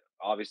set,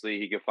 obviously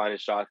he can find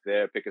his shots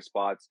there, pick his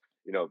spots,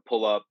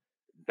 pull up.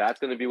 That's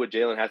going to be what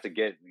Jaylen has to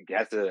get,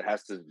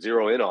 has to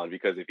zero in on,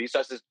 because if he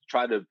starts to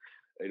try to,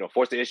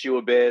 force the issue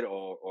a bit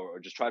or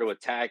just try to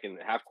attack in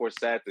half court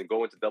sets and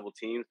go into double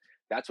teams,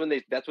 that's when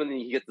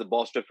he gets the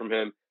ball stripped from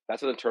him.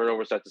 That's when the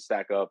turnovers start to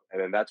stack up,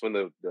 and then that's when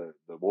the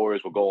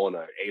Warriors will go on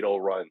an 8-0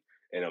 run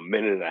in a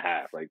minute and a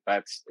half. Like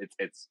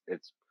it's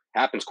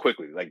happens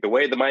quickly. Like the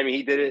way the Miami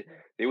Heat did it,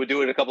 they would do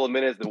it in a couple of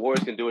minutes. The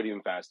Warriors can do it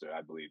even faster,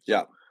 I believe.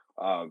 So,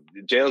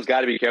 Jaylen's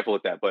got to be careful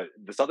with that, but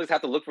the Celtics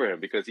have to look for him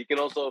because he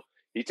tends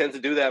to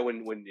do that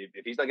when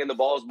if he's not getting the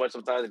ball as much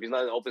sometimes, if he's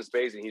not in open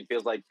space and he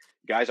feels like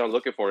guys aren't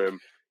looking for him,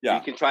 he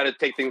can try to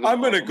take things.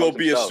 I'm going to go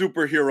be himself. A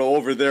superhero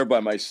over there by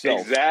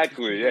myself.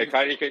 Exactly. Yeah,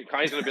 Kyrie's going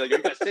to be like, you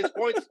got 6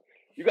 points.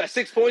 You got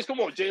 6 points.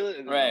 Come on,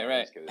 Jaylen.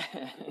 Right.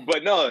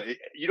 But no,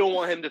 you don't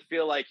want him to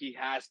feel like he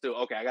has to.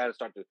 Okay, I got to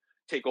start to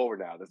take over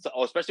now.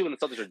 Especially when the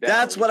Celtics are down.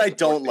 That's what I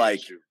don't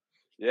like.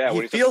 Yeah,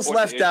 he feels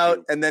left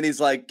out, and then he's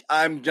like,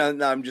 "I'm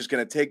just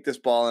going to take this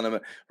ball," and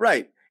I'm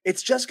right.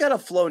 It's just got to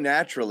flow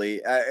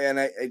naturally, and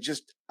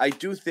I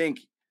do think,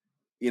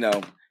 he's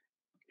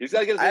got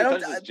to get as many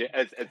touches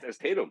as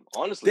Tatum.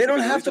 Honestly, they don't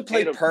have to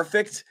play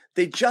perfect.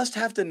 They just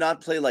have to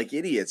not play like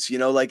idiots.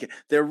 Like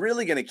they're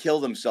really going to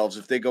kill themselves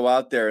if they go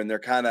out there and they're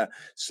kind of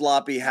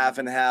sloppy, half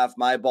and half,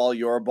 my ball,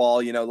 your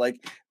ball.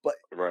 But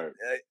right.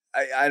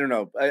 I don't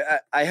know.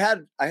 I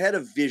had a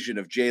vision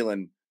of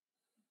Jaylen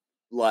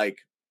like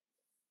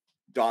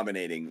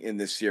dominating in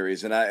this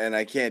series, and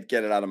I can't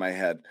get it out of my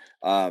head.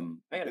 I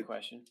got a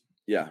question.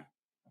 Yeah.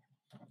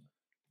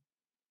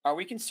 Are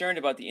we concerned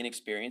about the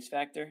inexperience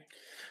factor?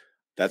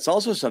 That's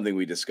also something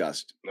we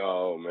discussed.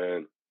 Oh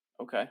man.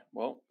 Okay.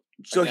 Well.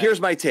 So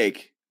here's my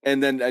take,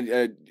 and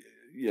then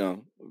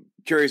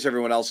curious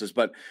everyone else's.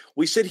 But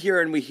we sit here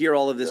and we hear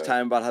all of this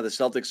time about how the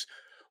Celtics,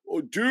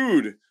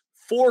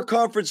 4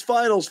 conference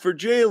finals for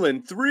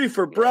Jaylen, 3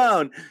 for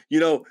Brown.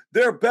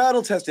 They're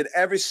battle tested.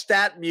 Every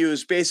stat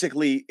muse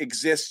basically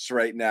exists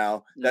right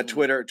now. That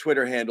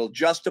Twitter handle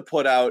just to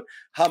put out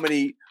how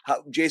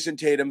Jason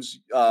Tatum's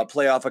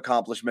playoff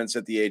accomplishments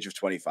at the age of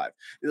 25.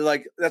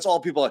 Like that's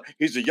all people are.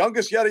 He's the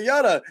youngest yada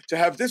yada to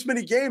have this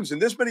many games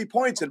and this many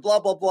points and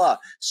blah blah blah.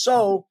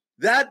 So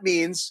that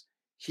means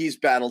he's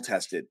battle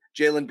tested.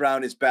 Jaylen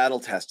Brown is battle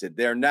tested.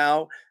 They're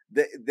now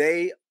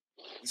they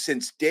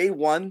since day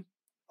one.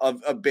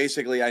 Of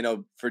basically, I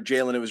know for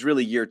Jaylen, it was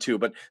really year 2,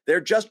 but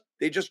they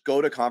just go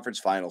to conference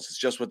finals. It's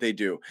just what they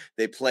do.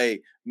 They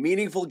play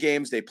meaningful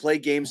games. They play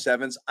game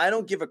 7s. I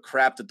don't give a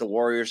crap that the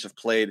Warriors have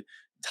played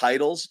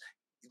titles.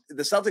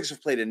 The Celtics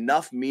have played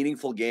enough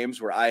meaningful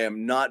games where I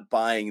am not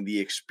buying the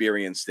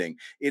experience thing.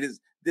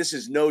 This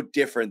is no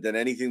different than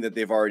anything that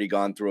they've already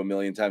gone through a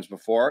million times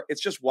before. It's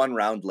just one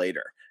round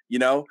later.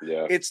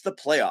 It's the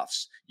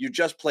playoffs. You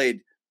just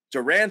played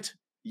Durant,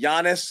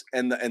 Giannis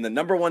and the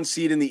number 1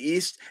 seed in the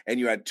East, and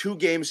you had 2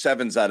 game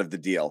 7s out of the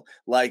deal.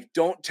 Like,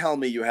 don't tell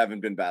me you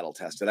haven't been battle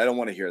tested. I don't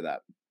want to hear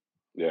that.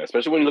 Yeah,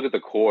 especially when you look at the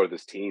core of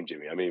this team,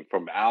 Jimmy. I mean,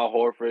 from Al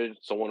Horford,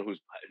 someone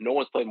no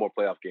one's played more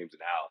playoff games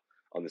than Al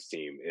on this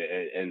team,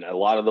 and a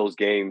lot of those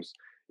games,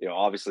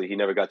 obviously he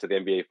never got to the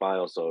NBA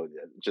Finals, so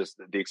just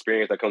the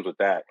experience that comes with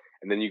that.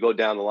 And then you go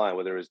down the line,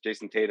 whether it's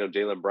Jason Tatum,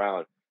 Jaylen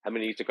Brown, how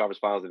many Eastern Conference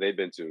Finals have they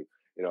been to?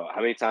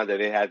 How many times have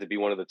they had to be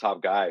one of the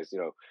top guys?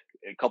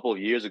 A couple of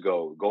years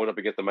ago, going up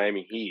against the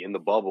Miami Heat in the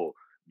bubble,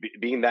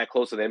 being that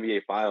close to the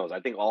NBA Finals, I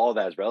think all of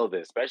that is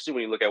relevant, especially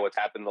when you look at what's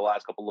happened in the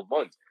last couple of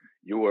months.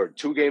 You were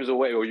 2 games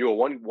away, or you were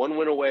one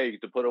win away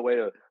to put away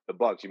the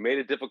Bucks. You made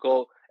it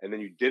difficult, and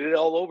then you did it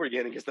all over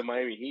again against the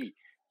Miami Heat.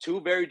 two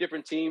very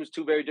different teams,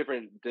 two very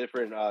different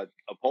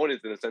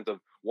opponents in the sense of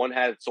one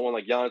had someone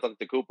like Giannis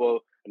Antetokounmpo,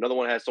 another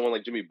one had someone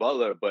like Jimmy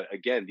Butler. But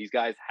again, these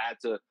guys had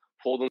to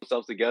pull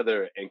themselves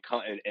together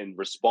and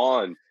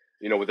respond,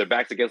 with their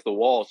backs against the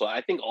wall. So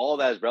I think all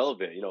that is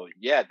relevant.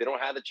 Yeah, they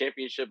don't have the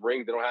championship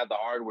ring, they don't have the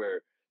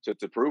hardware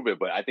to prove it,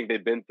 but I think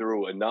they've been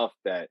through enough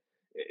that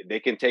they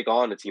can take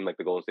on a team like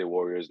the Golden State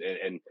Warriors.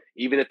 And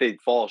even if they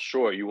fall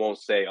short, you won't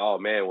say, oh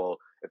man, well,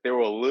 if they were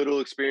a little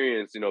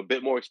experienced, a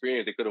bit more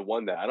experienced, they could have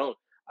won that. I don't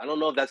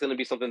know if that's going to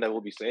be something that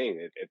we'll be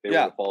saying if they were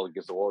to fall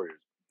against the Warriors.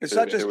 It's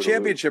not just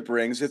championship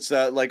rings. It's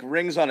like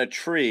rings on a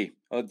tree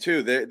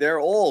too. They're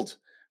old.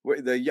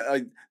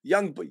 The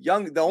young.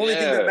 The only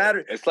thing that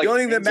matters. Like the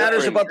only thing that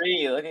matters about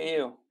look at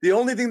you. The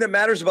only thing that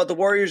matters about the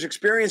Warriors'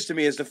 experience to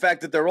me is the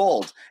fact that they're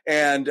old,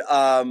 and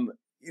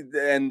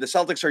the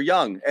Celtics are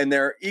young, and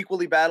they're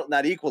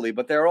not equally,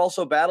 but they're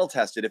also battle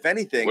tested. If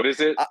anything, what is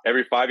it?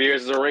 Every 5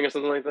 years is a ring or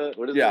something like that.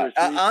 What is it?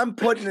 I'm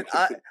putting it.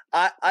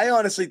 I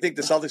honestly think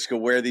the Celtics could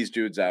wear these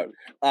dudes out.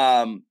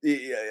 I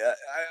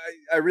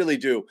really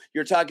do.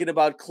 You're talking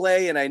about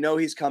Clay, and I know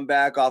he's come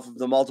back off of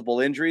the multiple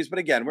injuries, but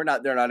again,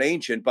 they're not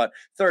ancient. But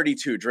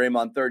 32,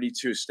 Draymond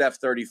 32, Steph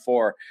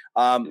 34.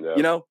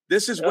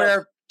 This is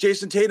where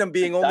Jason Tatum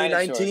being only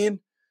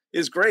 19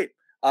 is great.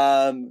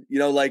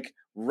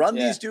 Run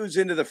these dudes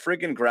into the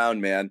friggin'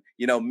 ground, man.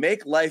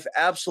 Make life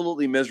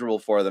absolutely miserable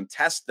for them.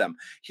 Test them.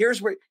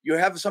 Here's where you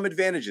have some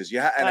advantages.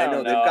 I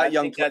know they've got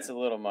young. That's a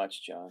little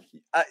much, John.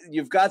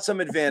 You've got some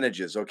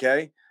advantages,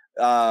 okay?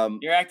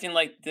 You're acting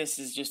like this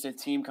is just a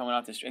team coming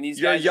out the street. And these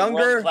guys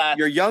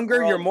you're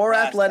younger, you're more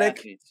athletic,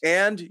 athletes.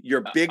 And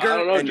you're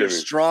bigger and you're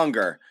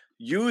stronger.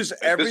 Use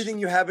everything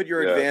you have at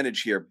your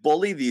advantage here.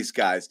 Bully these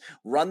guys.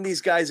 Run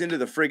these guys into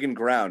the friggin'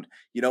 ground.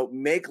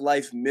 Make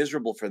life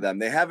miserable for them.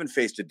 They haven't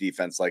faced a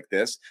defense like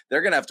this.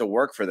 They're gonna have to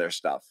work for their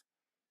stuff.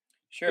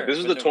 Sure. If this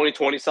is the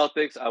 2020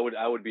 Celtics, I would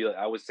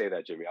say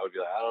that, Jimmy. I would be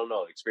like, I don't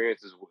know.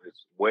 Experience is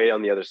way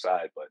on the other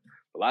side. But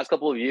the last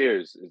couple of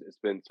years, it's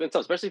been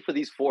tough, especially for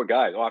these four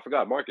guys. Oh, I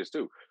forgot Marcus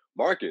too.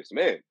 Marcus,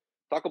 man.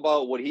 Talk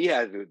about what he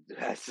has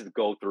to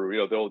go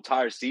through, the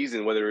entire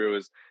season, whether it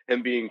was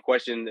him being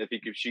questioned if he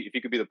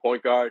could be the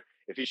point guard,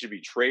 if he should be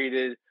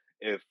traded,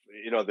 if,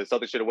 the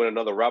Celtics should have won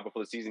another route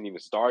before the season even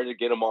started to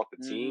get him off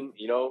the team.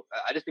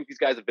 I just think these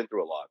guys have been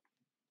through a lot.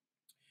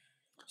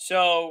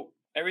 So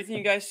everything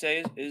you guys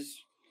say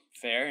is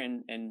fair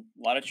and a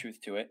lot of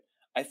truth to it.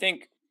 I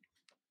think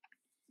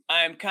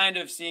I'm kind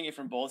of seeing it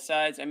from both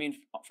sides. I mean,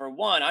 for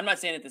one, I'm not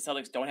saying that the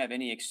Celtics don't have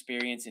any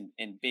experience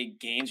in big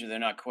games or they're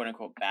not quote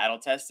unquote battle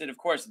tested. Of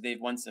course, they've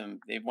won some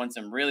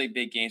really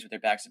big games with their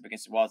backs up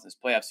against the walls in this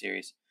playoff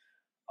series.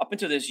 Up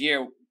until this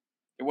year,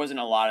 there wasn't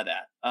a lot of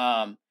that.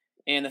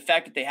 And the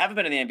fact that they haven't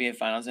been in the NBA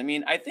Finals, John,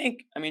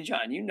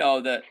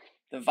 that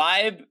the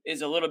vibe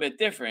is a little bit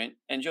different,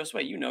 and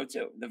Josue,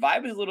 too. The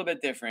vibe is a little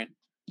bit different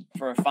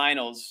for a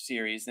Finals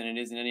series than it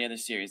is in any other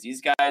series.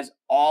 These guys,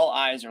 all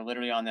eyes are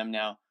literally on them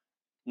now.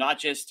 Not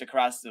just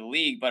across the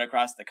league, but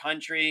across the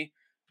country.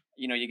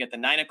 You get the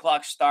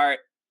 9:00 start.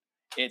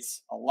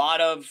 It's a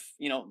lot of,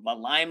 the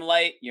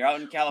limelight. You're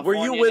out in California.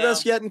 Were you with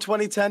us yet in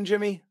 2010,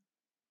 Jimmy?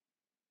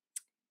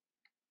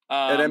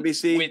 At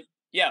NBC?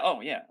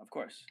 Of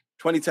course.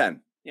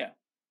 2010. Yeah.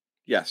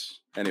 Yes.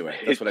 Anyway,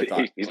 that's what I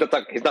thought. He's not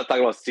talking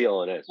about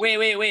CLNS. Wait.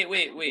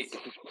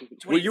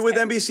 Were you with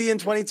NBC in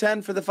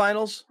 2010 for the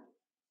finals?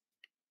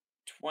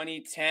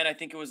 2010, I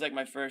think it was like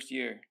my first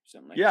year,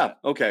 something like that.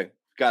 Yeah. Okay.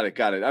 Got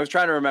it. I was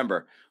trying to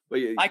remember.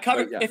 I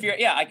covered. I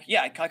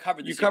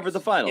covered. You covered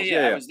the finals.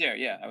 Yeah, I was there.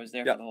 Yeah, I was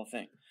there for the whole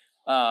thing.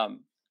 Why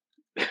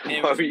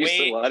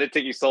did it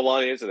take you so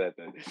long to answer that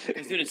then?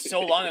 Because, dude, it's so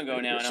long ago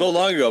now. So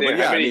long ago, but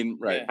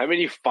right. How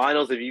many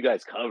finals have you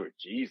guys covered?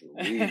 Jeez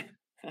Louise.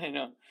 I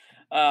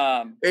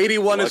know.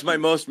 81 is my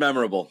most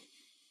memorable.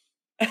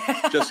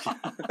 Just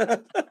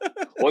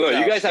well, no,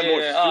 you guys have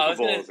more Super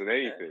Bowls than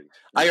anything.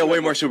 I got way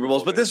more Super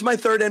Bowls, but this is my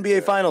third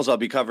NBA Finals I'll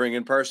be covering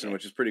in person,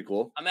 which is pretty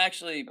cool. I'm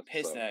actually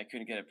pissed that I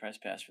couldn't get a press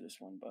pass for this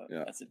one, but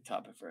that's a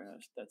topic for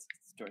that's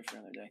a story for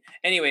another day.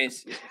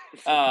 Anyways,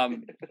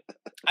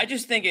 I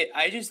just think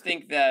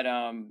that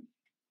I'm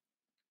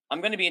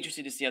going to be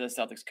interested to see how the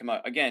Celtics come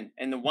out again.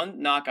 And the one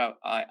knock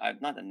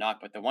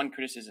but the one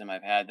criticism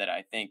I've had that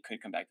I think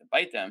could come back to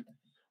bite them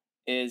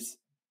is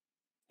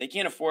they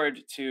can't afford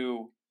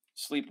to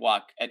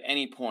sleepwalk at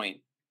any point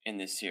in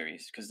this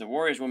series because the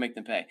Warriors will make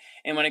them pay.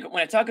 And when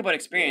I talk about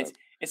experience,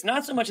 it's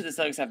not so much that the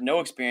Celtics have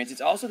no experience.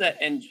 It's also that,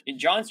 and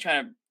John's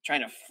trying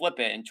to flip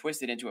it and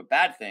twist it into a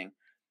bad thing.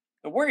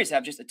 The Warriors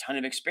have just a ton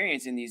of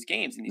experience in these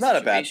games. In these not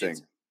situations. a bad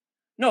thing.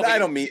 No, I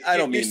don't mean.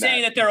 You're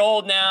saying that they're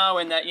old now,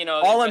 and that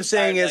All I'm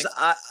saying is,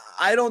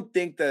 I don't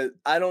think the.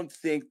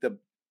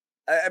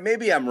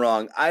 Maybe I'm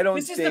wrong.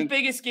 This is the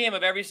biggest game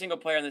of every single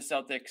player in the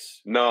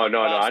Celtics. No.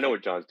 I know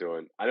what John's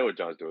doing.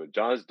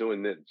 John's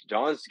doing this.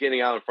 John's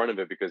getting out in front of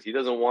it because he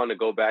doesn't want to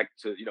go back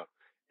to,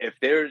 if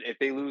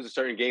they lose a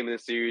certain game in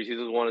this series, he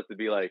doesn't want it to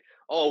be like,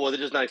 oh, well, they're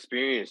just not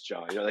experienced,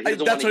 John. That's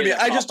what I mean.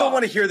 I just don't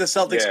want to hear the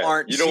Celtics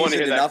aren't. You don't want to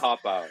hear that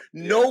cop out.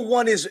 No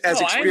one is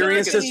as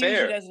experienced as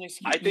fair.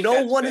 I think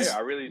no one is. I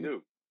really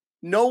do.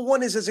 No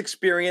one is as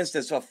experienced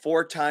as a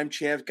 4-time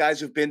champ, guys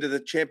who've been to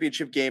the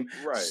championship game.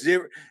 Right.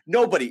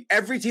 Nobody.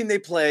 Every team they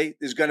play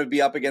is going to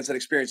be up against that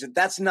experience. And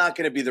that's not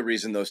going to be the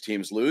reason those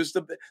teams lose.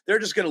 They're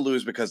just going to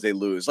lose because they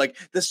lose. Like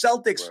the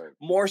Celtics,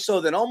 more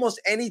so than almost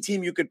any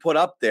team you could put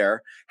up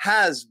there,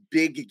 has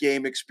big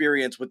game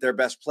experience with their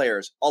best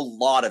players. A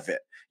lot of it.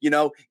 You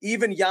know,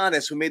 even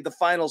Giannis, who made the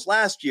finals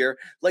last year,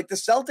 like the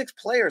Celtics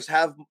players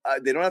have,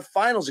 they don't have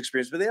finals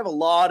experience, but they have a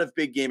lot of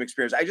big game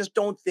experience. I just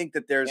don't think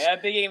that there's. They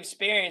have big game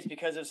experience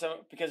because of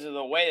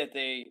the way that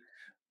they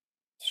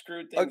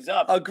screwed things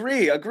up.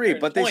 Agree,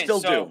 but they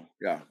still do.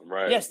 Yeah,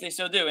 right. Yes, they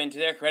still do. And to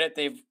their credit,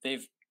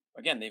 they've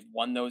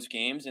won those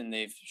games and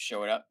they've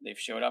showed up. They've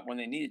showed up when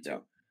they needed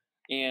to.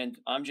 Yeah. And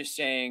I'm just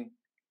saying,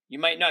 you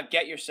might not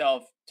get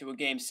yourself to a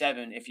game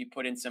 7 if you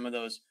put in some of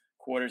those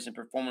quarters and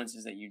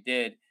performances that you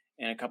did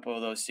in a couple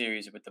of those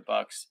series with the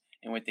Bucks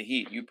and with the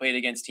Heat. You played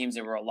against teams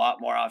that were a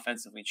lot more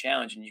offensively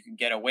challenged, and you can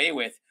get away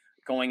with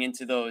going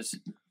into those.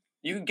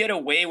 You can get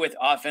away with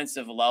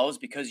offensive lulls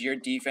because your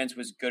defense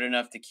was good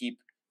enough to keep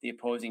the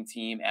opposing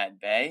team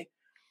at bay.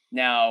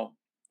 Now,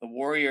 the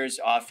Warriors'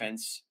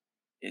 offense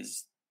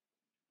is,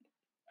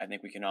 I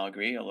think we can all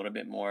agree, a little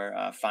bit more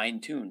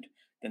fine-tuned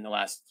than the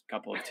last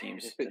couple of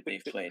teams that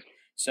they've played.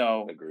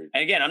 So,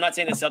 and again, I'm not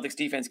saying the Celtics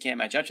defense can't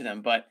match up to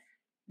them, but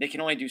they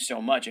can only do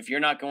so much. If you're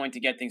not going to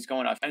get things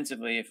going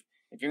offensively, if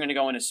you're going to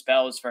go into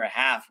spells for a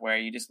half where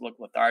you just look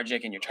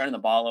lethargic and you're turning the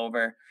ball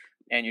over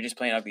and you're just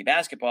playing ugly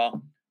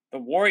basketball, the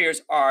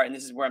Warriors are, and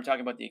this is where I'm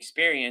talking about the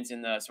experience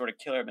and the sort of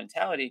killer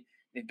mentality,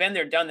 they've been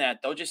there, done that.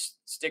 They'll just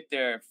stick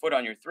their foot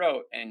on your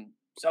throat and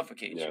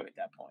suffocate you at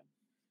that point.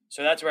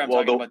 So that's where I'm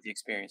talking about the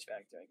experience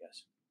factor, I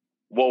guess.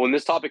 Well, when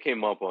this topic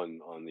came up on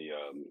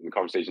the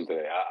conversation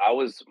today, I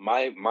was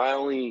my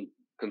only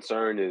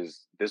concern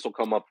is this will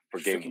come up for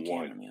game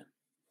 1.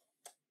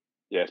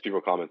 Yes,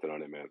 people commented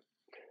on it, man.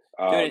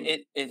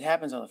 Dude, it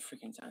happens all the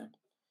freaking time.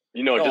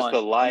 You know, just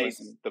the lights,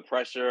 the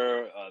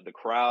pressure, the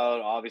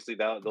crowd. Obviously,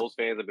 those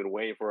fans have been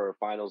waiting for a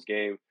finals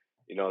game.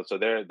 You know, so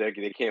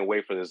they can't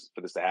wait for this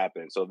to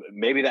happen. So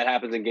maybe that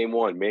happens in game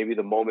 1. Maybe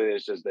the moment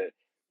is just that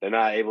they're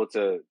not able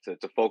to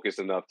focus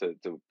enough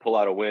to pull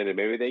out a win, and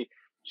maybe they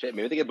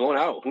get blown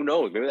out. Who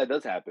knows? Maybe that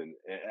does happen.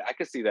 I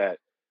could see that.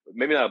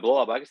 Maybe not a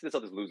blowout, but I can see the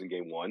Celtics losing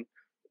game 1.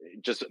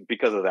 Just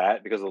because of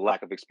that, because of the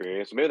lack of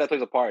experience. So maybe that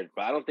plays a part,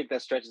 but I don't think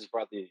that stretches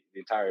throughout the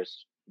entire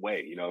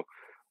way. You know,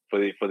 for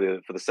the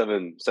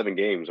 7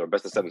 games or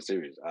best of 7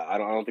 series. I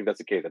don't think that's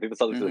the case. I think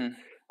the Celtics.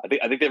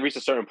 I think they've reached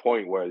a certain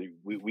point where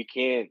we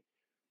can't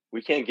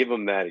give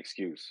them that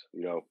excuse.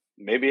 You know,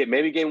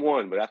 maybe game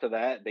 1, but after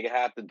that they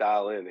have to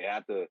dial in. They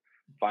have to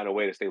find a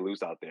way to stay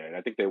loose out there, and I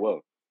think they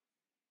will.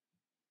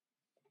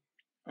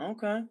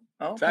 Okay.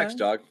 Facts,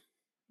 dog.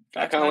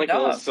 I kind of like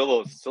the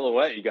little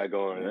silhouette you got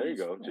going. There you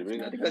go,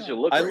 Jimmy. I think that's your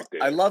look right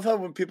there. I love how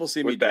when people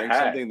see me drink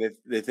something,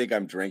 they think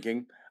I'm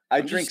drinking.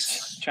 I drink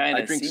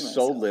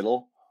so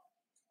little.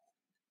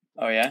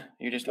 Oh yeah,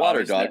 you're just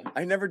water, dog.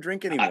 I never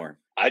drink anymore.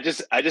 I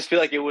just feel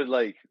like it would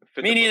like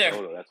fit me neither.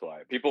 Persona, that's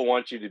why people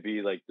want you to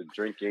be like the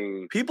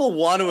drinking. People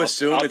want to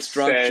assume upset, it's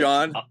drunk,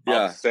 John.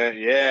 Upset.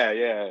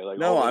 Yeah. Like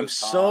no, I'm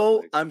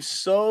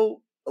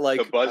so.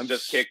 Like the buzz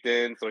just kicked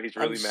in, so he's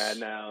really mad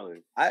now.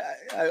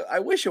 I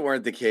wish it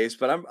weren't the case,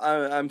 but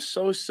I'm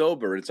so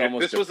sober. It's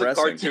almost depressing. Was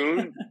a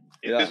cartoon.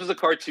 If this was a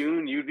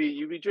cartoon, you'd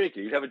be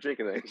drinking. You'd have a drink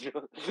in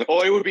that.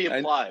 Oh, it would be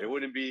implied. It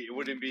wouldn't be.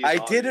 I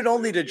did it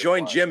only to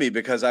join Jimmy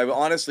because I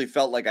honestly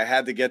felt like I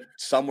had to get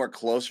somewhere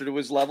closer to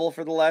his level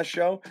for the last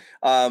show.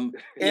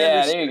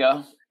 There you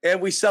go. And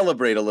we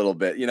celebrate a little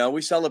bit, you know.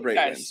 We celebrate.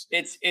 Guys,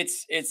 it's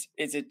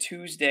a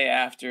Tuesday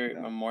after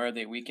Memorial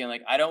Day weekend.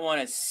 Like, I don't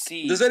want to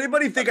see. Does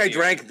anybody think I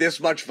drank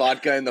this much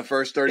vodka in the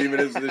first 30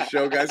 minutes of the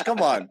show, guys? Come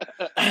on.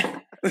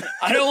 I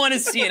don't want to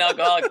see an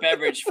alcoholic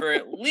beverage for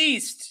at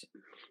least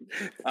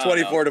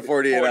 24 to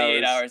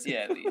 48 hours.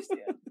 Yeah, at least.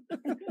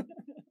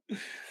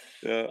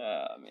 Yeah.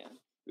 Oh man,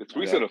 it's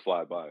week's gonna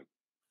fly by.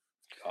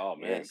 Oh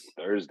man, yes.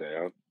 Thursday,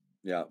 huh?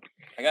 Yeah.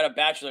 I got a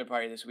bachelor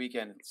party this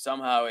weekend.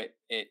 Somehow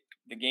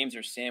the games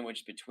are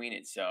sandwiched between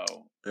it, so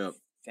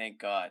thank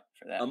God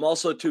for that. I'm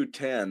also too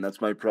tan. That's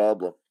my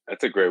problem.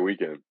 That's a great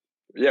weekend.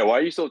 Yeah, why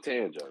are you so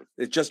tan, John?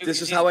 It's just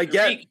this is how I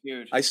get.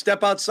 Dude. I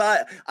step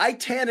outside. I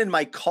tan in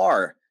my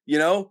car, you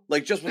know,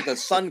 like just with the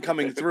sun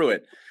coming through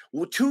it.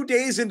 2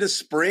 days into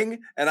spring,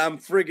 and I'm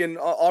friggin'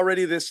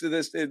 already this.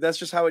 That's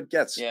just how it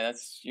gets. Yeah,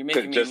 you're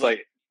making me just look,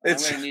 like.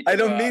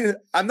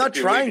 I'm not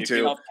trying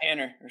to.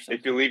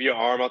 If you leave your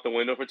arm out the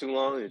window for too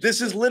long,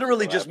 this is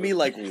literally just me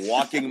like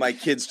walking my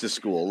kids to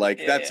school. Like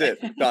that's it,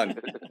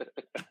 done.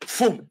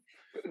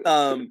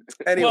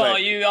 Anyway. Well,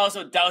 you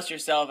also douse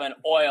yourself in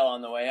oil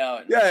on the way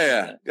out.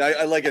 Yeah.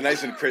 I like it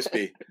nice and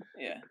crispy.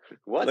 Yeah.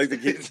 What? Like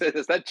is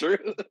that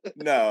true?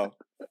 No.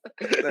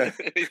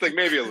 He's like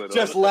maybe a little.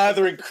 Just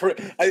lathering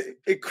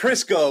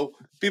Crisco.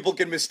 People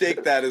can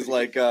mistake that as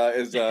like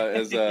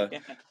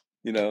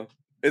you know.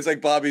 It's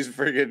like Bobby's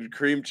friggin'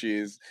 cream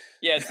cheese.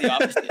 Yeah, it's the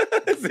opposite.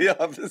 It's the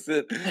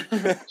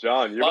opposite.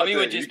 John, Bobby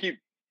would just keep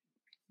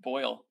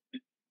boil.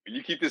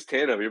 you keep this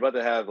tan up, you're about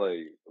to have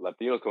like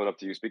Latinos coming up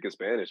to you speaking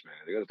Spanish, man.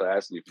 They're gonna start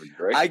asking you for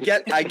drink.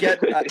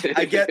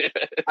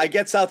 I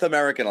get South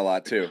American a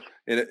lot too.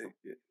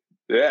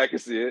 Yeah, I can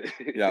see it.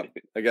 Yeah,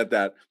 I get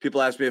that.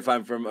 People ask me if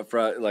I'm from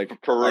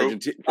like Peru,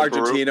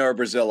 Argentina or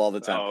Brazil all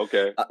the time. Oh,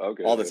 okay,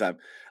 all the time.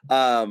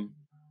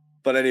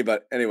 But anyway,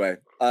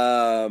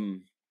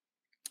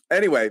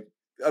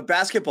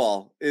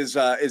 basketball is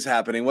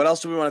happening. What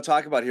else do we want to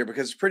talk about here?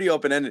 Because it's pretty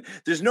open ended.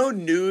 There's no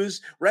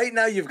news right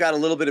now. You've got a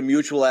little bit of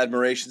mutual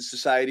admiration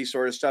society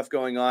sort of stuff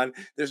going on.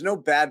 There's no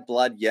bad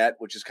blood yet,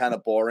 which is kind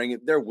of boring.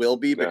 There will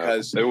be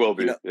because there will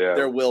be.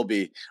 There will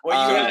be.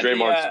 Well, you had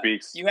Draymond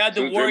speaks. You had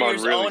the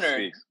Warriors owner.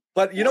 Speaks.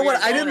 But you know what?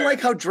 I didn't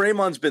like how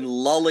Draymond's been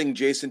lulling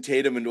Jason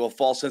Tatum into a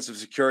false sense of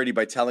security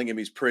by telling him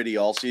he's pretty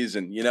all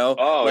season, you know?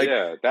 Oh, like,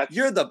 yeah.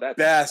 You're the best.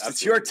 Absolutely.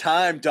 It's your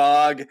time,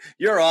 dog.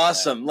 You're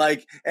awesome.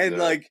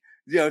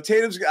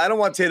 Tatum's – I don't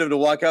want Tatum to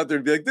walk out there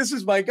and be like, this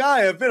is my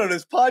guy. I've been on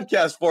his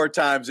podcast 4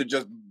 times and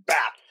just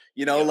bap.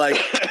 That's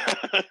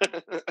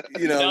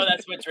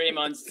what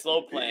Draymond's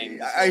slow playing.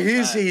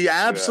 He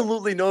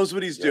absolutely knows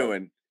what he's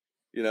doing.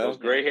 Those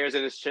gray hairs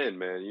in his chin,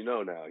 man.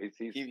 Now he's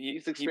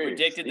experienced. He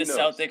predicted the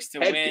Celtics to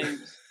win.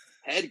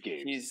 Head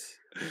game. He's.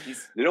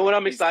 You know what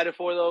I'm excited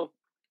for though?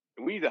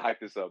 We need to hype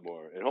this up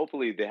more, and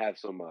hopefully they have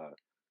some.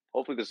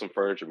 Hopefully there's some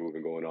furniture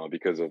moving going on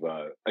because of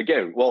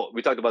again. Well,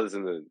 we talked about this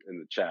in the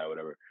chat, or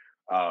whatever.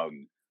 A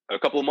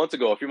few months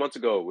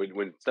ago,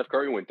 when Steph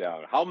Curry went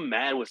down, how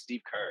mad was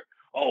Steve Kerr?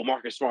 Oh,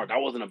 Marcus Smart, that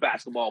wasn't a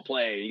basketball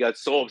play. He got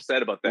so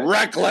upset about that.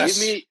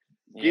 Reckless.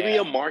 Give me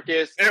a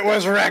Marcus. It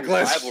was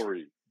reckless.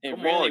 Rivalry. It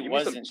really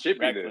wasn't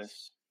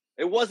reckless.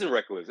 It wasn't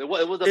reckless. It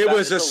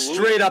was a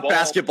straight up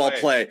basketball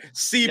play.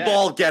 See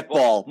ball, get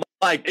ball.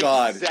 My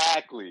God.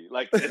 Exactly.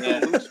 Like it's a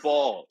loose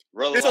ball.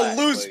 Relax, it's a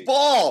loose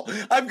ball.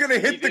 I'm gonna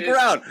hit the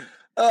ground.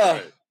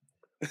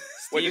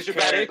 Wait, it's your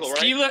bad ankle,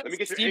 right? Let me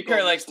get your Steve ankle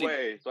Kerr likes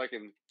way so I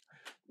can.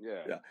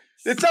 Yeah.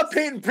 It's not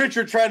Peyton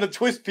Pritchard trying to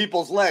twist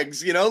people's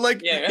legs, Yeah. I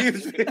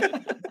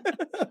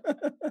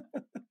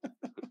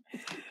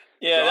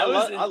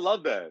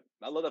love that.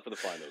 I love that for the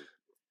finals.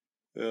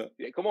 Yeah,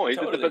 come on. He's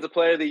the defensive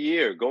player of the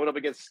year going up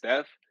against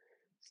Steph.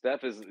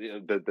 Steph is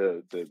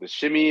the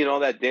shimmy and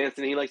all that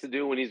dancing he likes to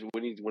do when his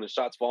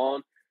shots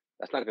falling.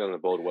 That's not going to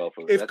bode well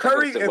for him. That's not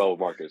going to sit well with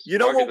Marcus.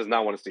 Marcus does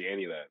not want to see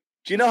any of that.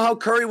 Do you know how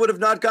Curry would have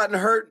not gotten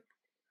hurt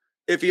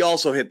if he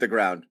also hit the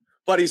ground?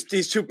 But he's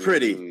too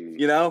pretty,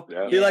 Yeah.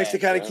 He likes to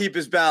kind of keep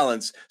his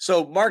balance.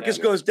 So Marcus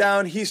goes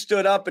down. He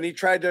stood up and he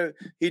tried to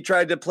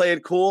play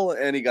it cool,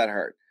 and he got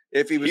hurt.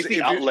 He's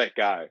the outlet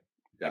guy.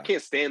 Yeah. I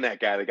can't stand that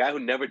guy. The guy who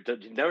never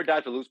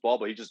died for loose ball,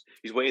 but he's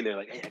waiting there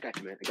like, hey, I got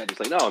you, man. I got you. It's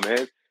like, no,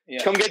 man.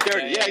 Yeah. Come get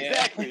dirty. Yeah,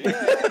 exactly.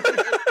 Yeah.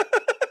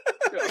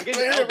 I'm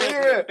getting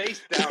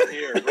face down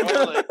here,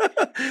 bro. Like,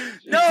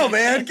 no,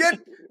 man.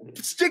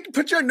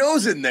 Put your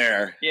nose in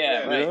there.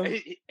 Yeah,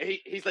 right.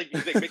 He's like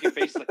making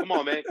faces like, come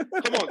on, man.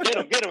 Come on,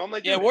 get him. I'm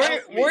like,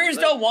 Warriors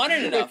don't want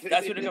it enough.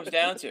 That's what it comes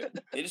down to.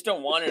 They just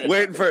don't want it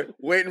enough.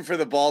 Waiting for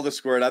the ball to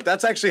squirt up.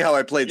 That's actually how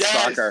I played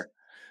soccer.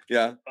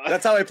 Yeah,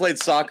 that's how I played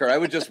soccer. I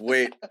would just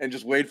wait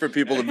for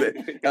people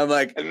to. I'm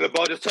like, and the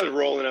ball just starts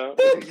rolling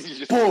out.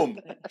 Boom!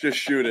 Just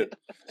shoot it.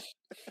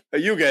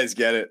 You guys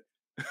get it.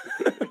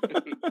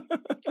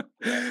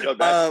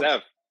 That's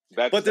Steph.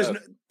 But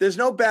there's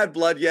no bad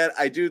blood yet.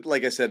 I do,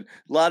 like I said,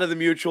 a lot of the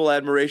mutual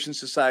admiration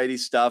society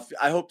stuff.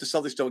 I hope the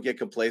Celtics don't get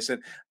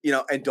complacent,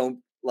 and don't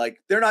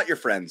they're not your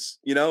friends,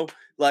 The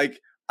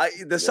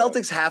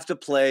Celtics have to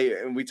play,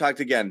 and we talked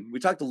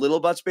a little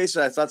about space,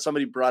 and I thought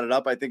somebody brought it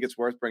up. I think it's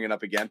worth bringing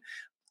up again.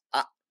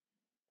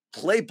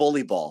 Play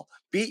bully ball.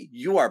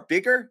 You are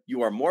bigger.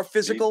 You are more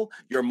physical.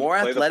 You're more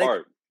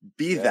athletic.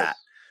 Be that.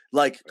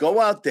 Go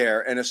out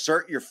there and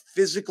assert your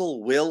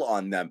physical will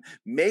on them.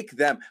 Make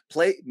them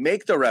play.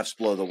 Make the refs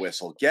blow the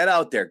whistle. Get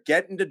out there.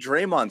 Get into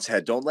Draymond's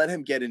head. Don't let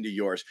him get into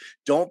yours.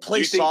 Don't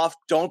play soft.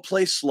 Don't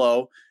play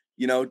slow.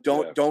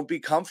 Don't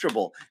be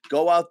comfortable.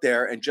 Go out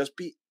there and just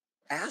be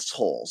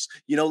assholes.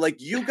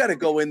 You got to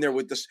go in there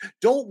with this.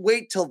 Don't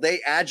wait till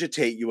they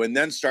agitate you and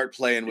then start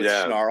playing with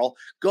snarl.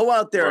 Go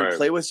out there and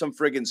play with some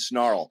friggin'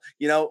 snarl.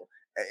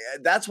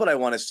 That's what I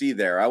want to see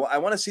there. I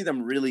want to see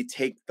them really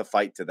take the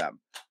fight to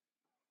them.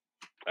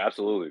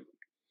 Absolutely.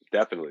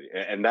 Definitely.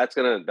 And that's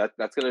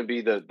gonna be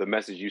the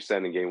message you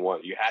send in game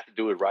 1. You have to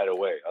do it right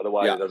away.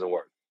 Otherwise it doesn't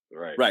work.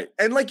 Right.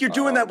 And you're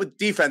doing that with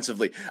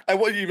defensively. I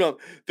want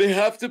they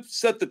have to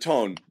set the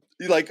tone.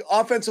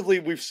 Offensively,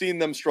 we've seen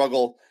them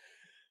struggle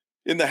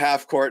in the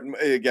half court. And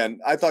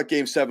again, I thought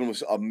game 7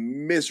 was a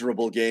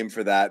miserable game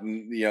for that.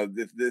 And,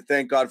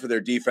 thank God for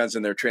their defense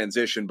and their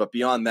transition. But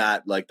beyond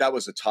that, that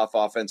was a tough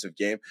offensive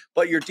game.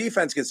 But your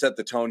defense can set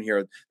the tone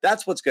here.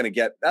 That's what's going to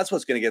get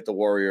the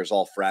Warriors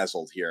all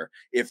frazzled here.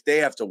 If they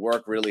have to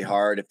work really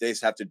hard, if they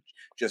have to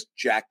just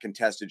jack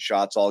contested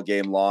shots all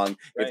game long,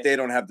 if they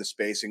don't have the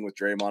spacing with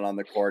Draymond on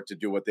the court to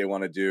do what they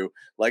want to do,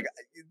 with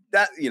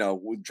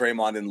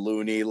Draymond and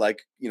Looney,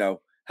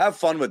 have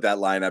fun with that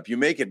lineup. You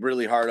make it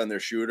really hard on their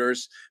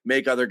shooters,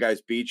 make other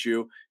guys beat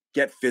you.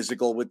 get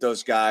physical with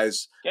those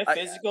guys. Get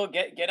physical,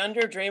 get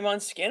under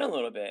Draymond's skin a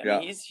little bit. I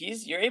mean,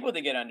 you're able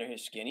to get under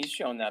his skin. He's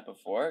shown that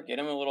before. Get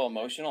him a little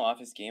emotional off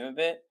his game a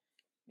bit.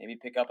 Maybe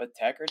pick up a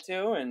tech or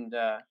two, and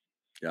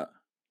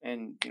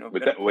and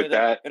with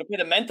that, it'll play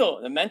the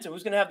mental.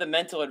 Who's going to have the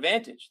mental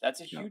advantage? That's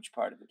a huge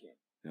part of the game.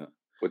 Yeah.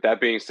 With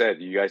that being said,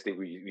 do you guys think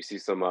we see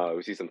some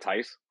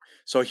Tice?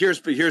 So here's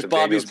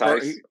Bobby's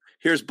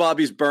here's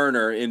Bobby's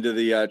burner into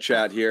the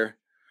chat here.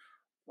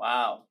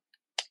 Wow.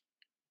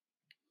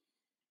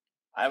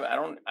 I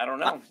don't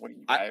know.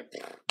 I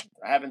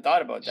haven't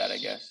thought about that. I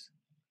guess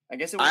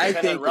it would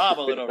depend on Rob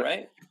a little,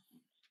 right?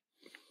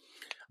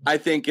 I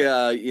think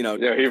Yeah,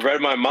 he read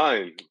my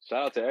mind.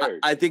 Shout out to Eric.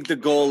 I think the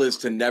goal is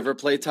to never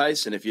play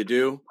Tice, and if you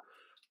do,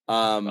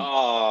 come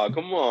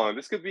on,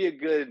 this could be a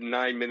good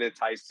 9-minute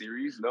Tice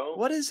series. No,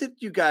 what is it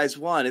you guys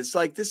want? It's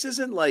like this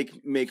isn't like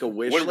Make a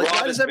Wish. Like,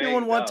 why does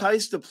everyone want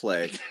Tice to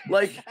play?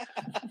 Like,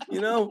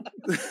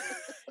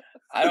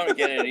 I don't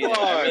get it either.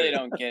 I really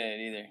don't get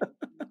it either.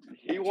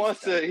 He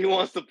wants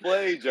to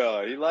play,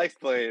 John. He likes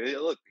playing.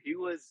 Look,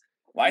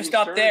 Why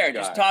stop there?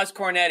 Just toss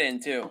Cornette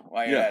in too.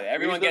 While you're at it.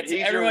 Everyone gets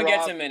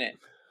a minute.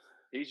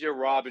 He's your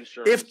Rob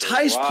insurance. If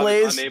Tice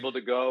plays, unable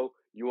to go,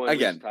 you want to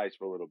use Tice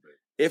for a little bit.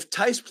 If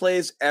Tice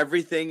plays,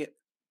 everything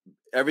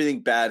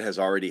bad has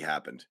already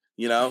happened.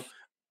 That's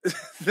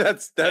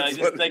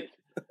what.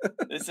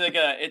 It's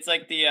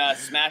like the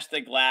smash the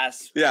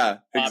glass. Yeah,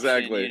 option,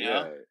 exactly.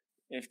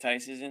 If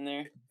Tice is in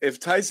there, if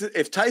Tice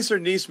or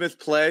Neesmith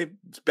play,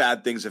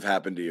 bad things have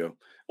happened to you.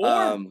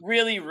 Or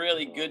really,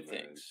 really good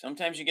things.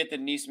 Sometimes you get the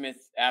Neesmith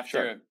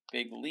after a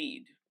big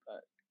lead,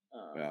 but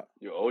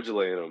you're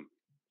Ojale him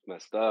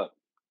messed up.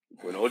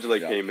 When Ojale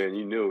came in,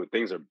 you knew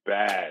things are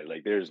bad.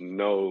 Like there's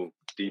no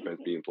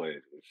defense being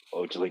played.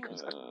 Ojale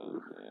comes out.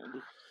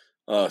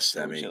 Oh,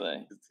 Semi.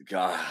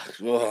 God.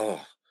 Oh.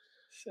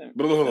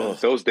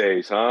 Those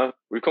days, huh?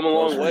 We've come a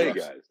long way,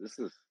 guys.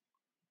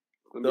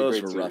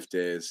 Those were rough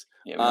days.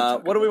 Yeah,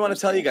 what do we want to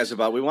tell you guys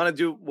about? We want to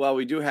do,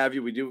 we do have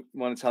you. We do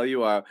want to tell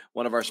you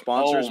one of our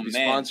sponsors will be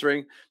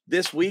sponsoring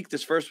this week.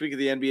 This first week of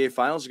the NBA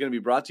Finals is going to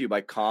be brought to you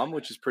by Calm,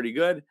 which is pretty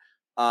good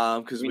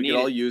because we could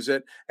all use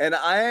it. And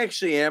I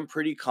actually am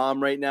pretty calm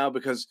right now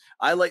because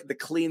I like the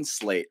clean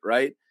slate,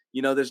 right?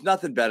 There's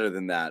nothing better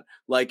than that.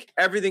 Like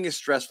everything is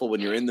stressful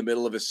when you're in the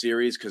middle of a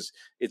series because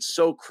it's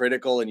so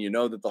critical and you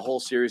know that the whole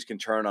series can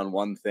turn on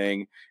one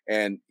thing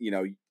and,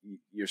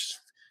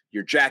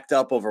 you're jacked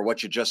up over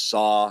what you just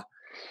saw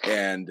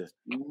and,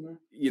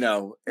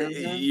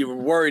 you're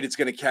worried it's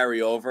going to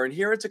carry over. And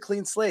here it's a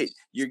clean slate.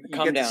 You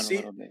get to see, a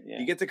little bit,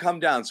 you get to come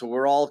down. So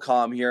we're all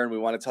calm here. And we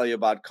want to tell you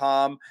about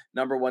Calm,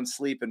 #1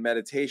 sleep and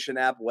meditation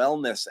app,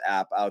 wellness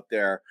app out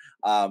there.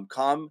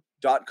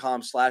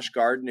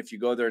 Calm.com/garden. If you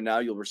go there now,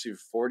 you'll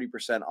receive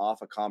 40%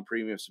 off a Calm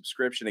premium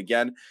subscription.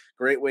 Again,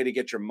 great way to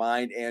get your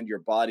mind and your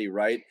body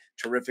right.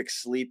 Terrific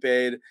sleep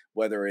aid,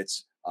 whether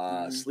it's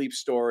sleep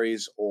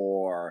stories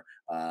or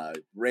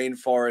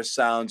rainforest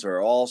sounds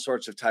or all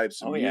sorts of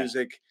types of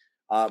music.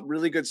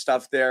 Really good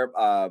stuff there.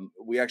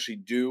 We actually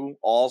do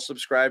all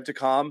subscribe to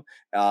Calm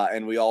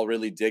and we all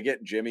really dig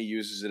it. Jimmy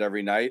uses it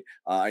every night.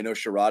 I know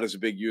Sherrod is a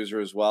big user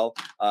as well.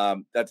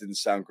 That didn't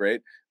sound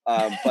great.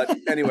 But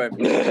anyway,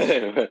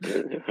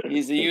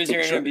 he's a user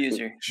and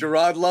abuser.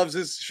 Sherrod loves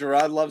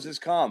his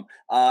Calm.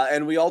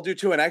 And we all do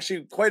too. And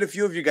actually quite a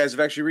few of you guys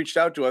have actually reached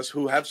out to us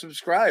who have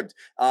subscribed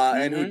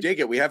and who dig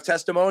it. We have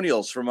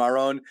testimonials from our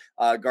own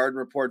Garden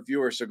Report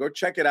viewers. So go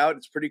check it out.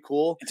 It's pretty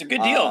cool. It's a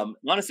good deal.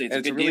 Honestly,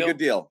 it's a really good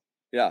deal.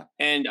 Yeah.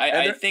 And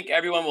I think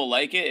everyone will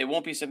like it. It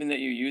won't be something that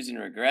you use and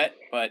regret,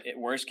 but at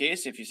worst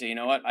case, if you say, you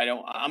know what,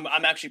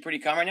 I'm actually pretty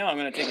calm right now. I'm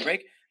going to take a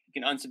break.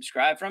 You can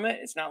unsubscribe from it.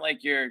 It's not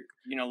like you're,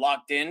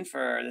 locked in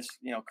for this,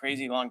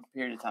 crazy long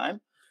period of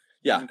time.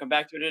 Yeah. You can come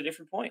back to it at a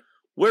different point.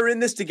 We're in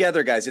this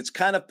together, guys. It's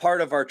kind of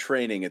part of our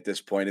training at this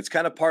point. It's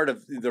kind of part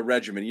of the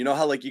regimen. You know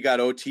how you got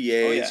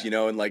OTAs,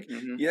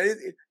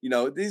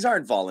 and these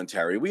aren't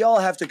voluntary. We all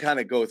have to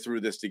kind of go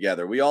through this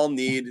together. We all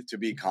need to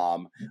be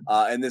calm.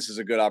 And this is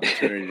a good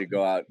opportunity to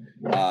go out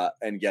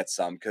and get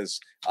some because,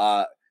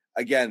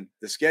 again,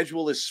 the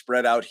schedule is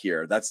spread out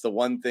here. That's the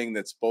one thing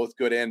that's both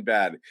good and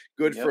bad.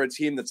 Good for a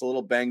team that's a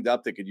little banged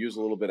up that could use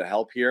a little bit of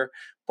help here.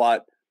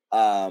 But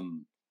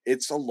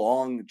it's a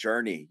long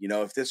journey.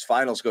 If this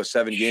finals go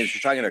 7 games, we're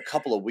talking a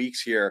couple of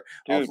weeks here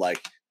of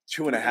like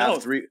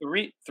 2.5,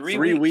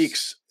 3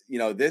 weeks.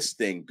 This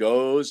thing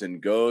goes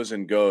and goes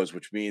and goes,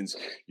 which means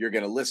you're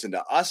going to listen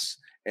to us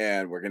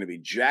and we're going to be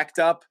jacked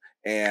up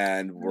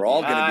and we're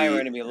all going to be. We're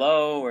going to be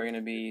low. We're going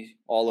to be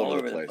all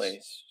over the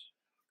place.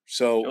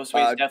 So Joe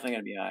Sweet's definitely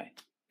going to be high.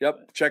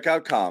 Yep. Check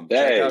out Calm.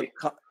 Hey. You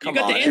got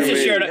the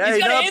Insta shirt on.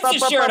 He's got an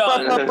Insta shirt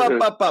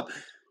on.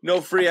 No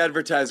free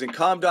advertising.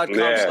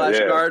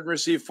 Calm.com/garden.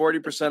 Receive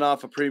 40%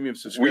 off a premium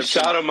subscription. We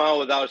shout them out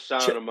without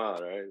shouting them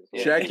out, right?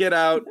 Check it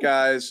out,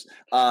 guys,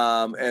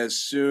 as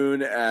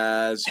soon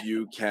as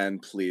you can,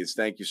 please.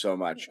 Thank you so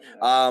much.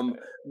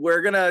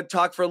 We're going to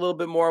talk for a little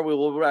bit more. We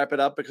will wrap it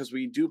up because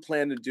we do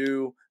plan to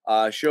do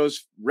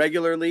shows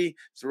regularly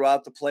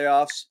throughout the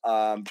playoffs.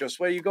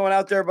 Josue, you going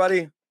out there,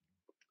 buddy?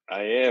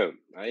 I am.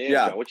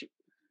 Yeah. What you?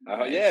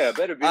 Yeah,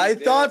 better be. I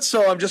thought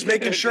so. I'm just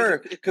making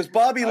sure because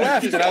Bobby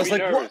left, and I was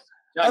like, "What?"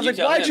 John, I was like,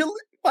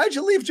 "Why'd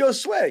you leave Joe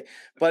Sway?"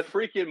 But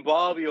freaking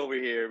Bobby over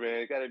here,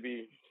 man, gotta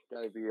be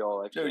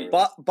all extra.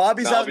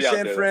 Bobby's out in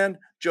San Fran.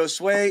 Joe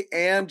Sway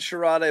and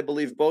Sherrod, I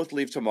believe, both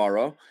leave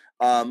tomorrow.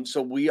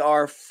 So we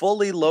are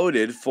fully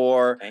loaded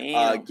for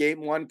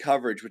game 1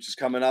 coverage, which is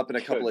coming up in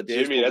a couple of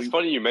days. Jimmy, that's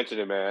funny you mentioned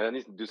it, man. I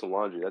need to do some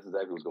laundry. That's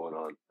exactly what's going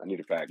on. I need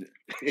to pack.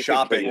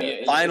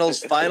 Shopping.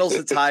 Finals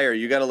attire.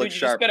 You got to look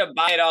sharp. You just got to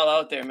buy it all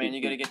out there, man.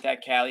 You got to get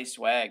that Cali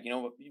swag. You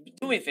know,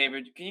 do me a favor.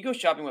 Can you go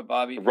shopping with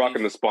Bobby? I'm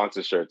rocking the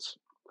sponsor shirts.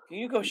 Can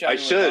you go shopping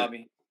with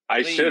Bobby?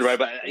 I should, right?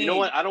 But you know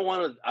what? I don't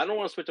want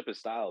to switch up his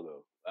style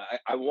though.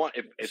 I want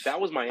if that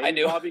was my end,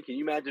 Bobby. Can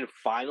you imagine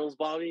finals,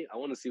 Bobby? I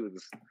want to see what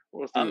this.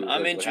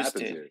 I'm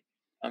interested.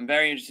 I'm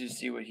very interested to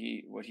see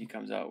what he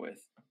comes out with.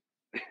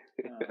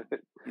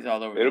 He's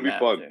all over. It'll be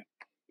fun.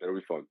 It'll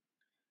be fun.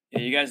 Yeah,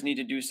 you guys need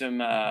to do some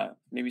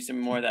maybe some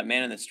more of that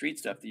man in the street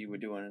stuff that you were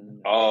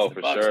doing.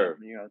 For sure.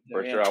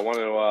 For sure. I want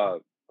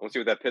to see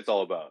what that pit's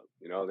all about.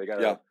 You know, they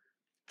got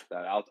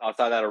that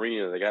outside that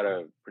arena. They got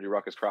a pretty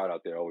ruckus crowd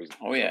out there always.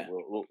 Oh yeah.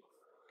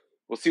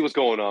 We'll see what's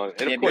going on.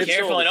 And of course, be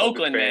careful in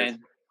Oakland, man.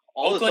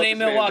 Oakland ain't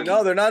Milwaukee.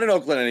 No, they're not in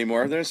Oakland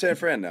anymore. They're in San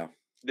Fran now.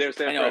 They're in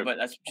San Fran. I know, but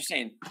that's just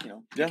saying. You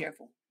know, be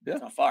careful. Yeah.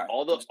 It's not far.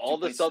 All the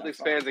Celtics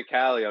fans in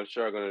Cali, I'm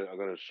sure, are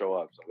gonna show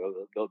up.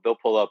 So they'll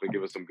pull up and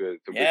give us some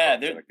good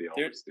content like they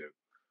always do.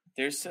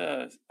 There's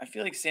I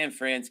feel like San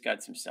Fran's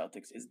got some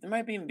Celtics. There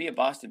might even be a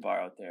Boston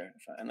bar out there,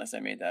 unless I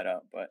made that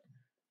up. But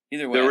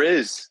either way,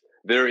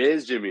 there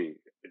is Jimmy.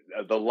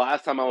 The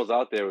last time I was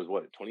out there was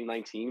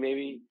 2019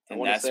 maybe.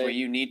 And that's where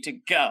you need to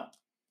go.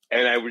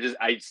 And I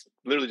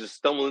literally just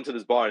stumbled into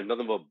this bar and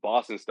nothing but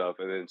Boston stuff.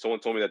 And then someone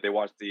told me that they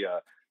watched the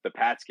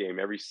Pats game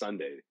every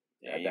Sunday.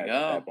 There you go.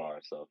 That bar,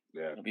 so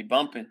yeah, it'll be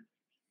bumping.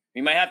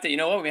 We might have to. You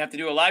know what? We have to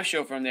do a live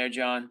show from there,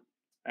 John.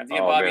 I have to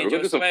get Bobby and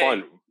Joe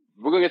Sway.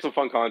 We're gonna get some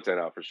fun content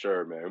out for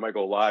sure, man. We might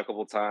go live a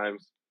couple of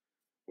times.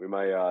 We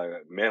might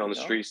man on the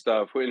street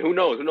stuff. Who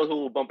knows? Who knows who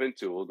we'll bump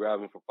into? We'll grab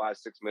them for 5-6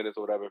 minutes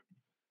or whatever.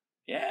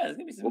 Yeah, it's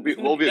gonna be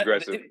some, we'll be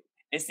aggressive.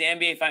 It's the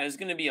NBA final. There's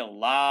gonna be a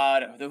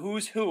lot of the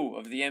who's who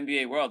of the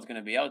NBA world is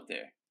gonna be out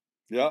there.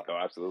 Yeah. Oh,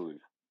 absolutely.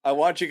 I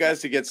want you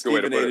guys to get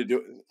Stephen A to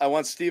do. I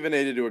want Stephen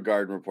A to do a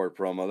Garden Report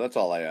promo. That's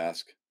all I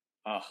ask.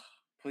 Oh,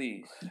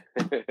 please,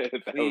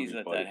 please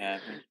let that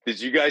happen.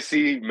 Did you guys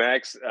see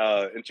Max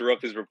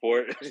interrupt his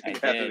report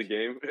after the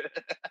game?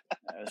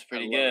 That was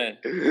pretty good.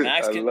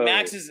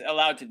 Max is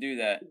allowed to do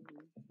that.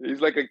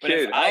 He's like a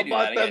kid. How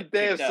about them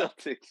damn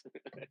Celtics?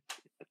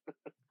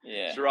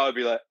 Yeah. Sherrod would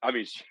be like, I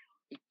mean,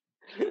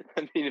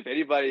 if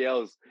anybody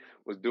else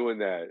was doing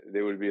that,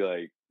 they would be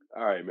like,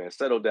 all right, man,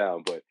 settle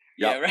down. But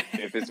yeah, right.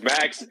 If it's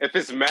Max,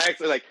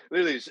 like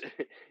literally,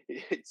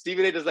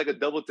 Stephen A does like a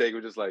double take.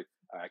 We're just like,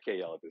 I can't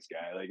yell at this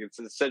guy. Like it's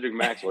Cedric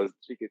Maxwell.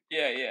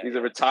 Yeah. He's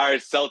a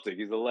retired Celtic.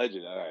 He's a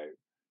legend. All right.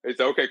 It's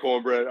okay,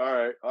 Cornbread. All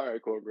right,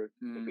 Cornbread.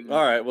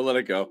 All right, we'll let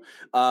it go.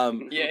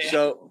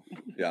 So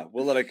yeah,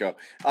 we'll let it go.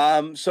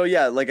 So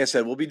yeah, like I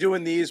said, we'll be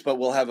doing these, but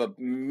we'll have a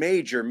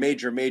major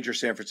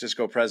San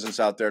Francisco presence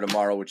out there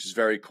tomorrow, which is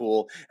very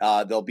cool.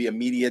 There'll be a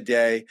media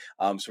day,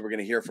 so we're going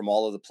to hear from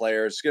all of the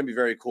players. It's going to be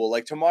very cool.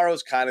 Like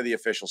tomorrow's kind of the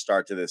official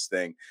start to this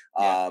thing.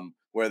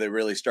 Where they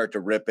really start to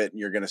rip it and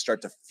you're going to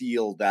start to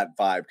feel that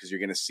vibe because you're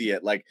going to see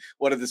it. Like,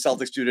 what did the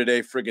Celtics do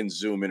today? Friggin'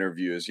 Zoom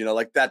interviews,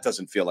 like that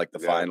doesn't feel like the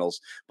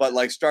finals. But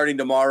like starting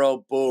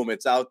tomorrow, boom,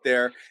 it's out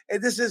there.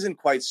 And this isn't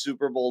quite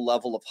Super Bowl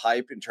level of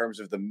hype in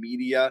terms of the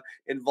media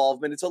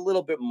involvement. It's a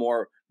little bit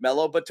more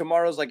mellow, but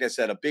tomorrow's, like I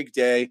said, a big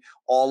day.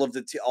 All of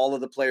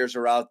the players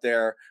are out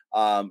there,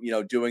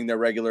 doing their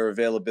regular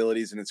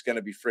availabilities, and it's going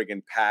to be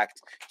friggin'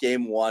 packed.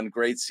 Game 1,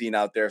 great scene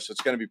out there, so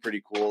it's going to be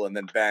pretty cool. And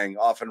then bang,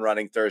 off and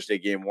running Thursday,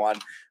 game 1.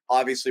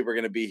 Obviously, we're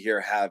going to be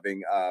here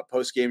having a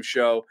post-game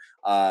show,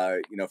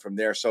 from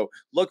there. So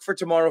look for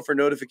tomorrow for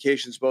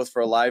notifications, both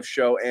for a live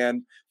show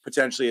and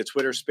potentially a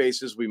Twitter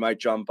Spaces. We might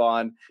jump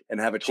on and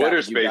have a chat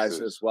with you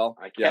guys as well.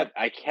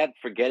 I kept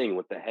forgetting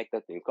what the heck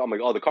that thing's called. I'm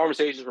like, the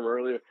conversations from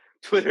earlier.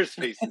 Twitter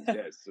Spaces,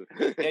 yes.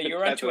 Yeah,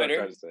 you're on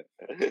Twitter.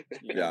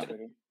 Yeah.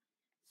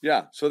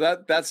 Yeah, so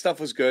that stuff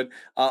was good.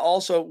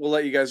 Also, we'll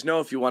let you guys know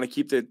if you want to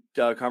keep the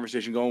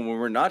conversation going when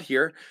we're not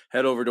here,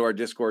 head over to our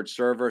Discord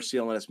server,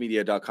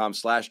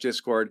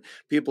 clnsmedia.com/Discord.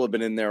 People have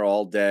been in there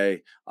all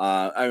day.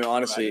 I mean,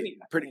 honestly,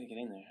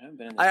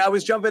 I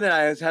was jumping in.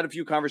 I had a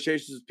few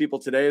conversations with people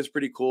today. It's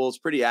pretty cool. It's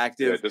pretty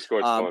active. Yeah,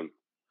 Discord's fun.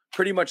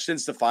 Pretty much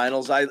since the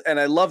finals. I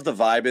love the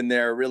vibe in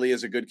there. It really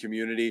is a good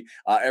community.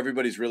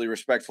 Everybody's really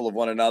respectful of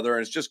one another,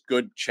 and it's just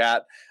good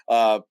chat.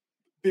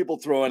 People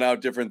throwing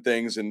out different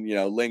things and,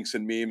 links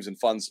and memes and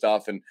fun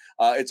stuff. And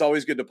it's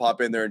always good to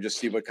pop in there and just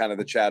see what kind of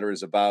the chatter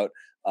is about.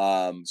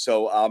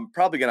 So I'm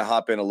probably going to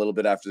hop in a little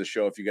bit after the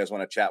show if you guys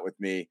want to chat with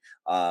me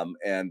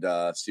and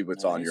see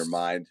what's on your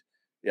mind.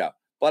 Yeah.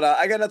 But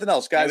I got nothing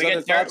else, guys. Yeah,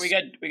 Other thoughts?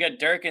 we got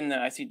Dirk in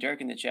the. I see Dirk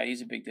in the chat.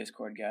 He's a big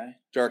Discord guy.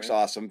 Dirk's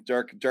awesome.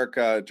 Dirk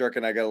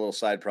and I got a little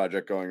side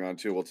project going on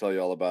too. We'll tell you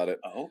all about it.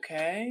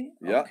 Okay.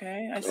 Yeah.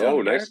 Okay. I see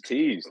Oh, Dirk. nice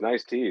tease.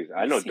 Nice tease.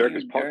 I know Dirk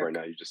is pumped right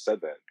now. You just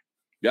said that.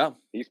 Yeah.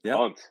 He's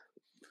pumped.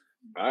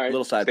 All right.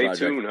 Little side project.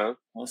 Stay tuned, huh?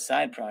 Little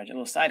side project.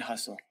 Little side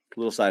hustle.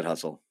 Little side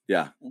hustle.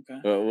 Yeah. Okay.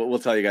 We'll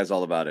tell you guys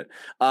all about it.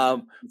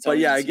 But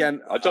yeah,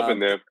 again, I'll jump in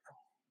there.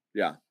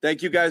 Yeah.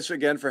 Thank you guys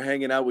again for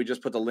hanging out. We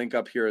just put the link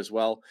up here as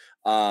well.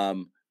 A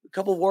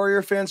couple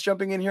Warrior fans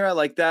jumping in here. I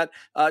like that.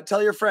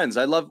 Tell your friends.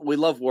 We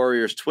love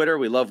Warriors Twitter.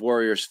 We love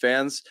Warriors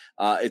fans.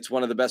 It's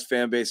one of the best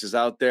fan bases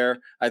out there.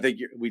 I think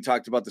we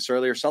talked about this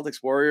earlier.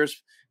 Celtics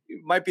Warriors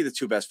might be the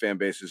two best fan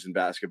bases in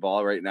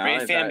basketball right now.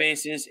 Great fan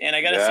bases. And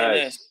I got to say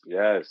this.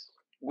 Yes.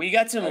 We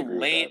got some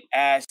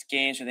late-ass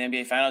games for the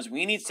NBA Finals.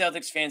 We need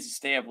Celtics fans to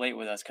stay up late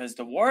with us because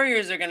the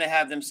Warriors are going to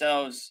have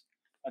themselves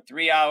a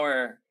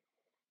 3-hour,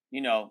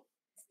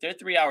 they're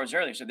 3 hours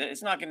early. So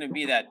it's not going to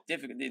be that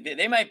difficult.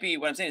 They might be,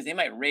 what I'm saying is they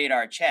might raid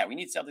our chat. We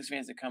need Celtics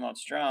fans to come out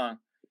strong,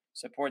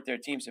 support their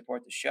team,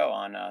 support the show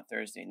on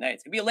Thursday night.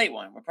 It's going to be a late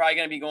one. We're probably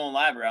going to be going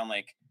live around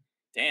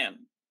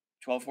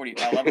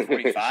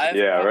 11:45.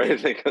 Yeah, right.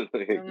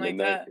 Something like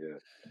that.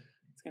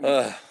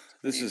 Yeah.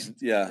 This is,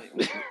 yeah.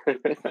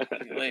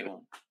 Late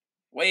one.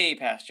 Way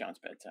past John's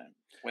bedtime.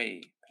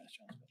 Way past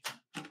John's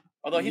bedtime.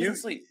 Although he doesn't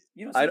sleep.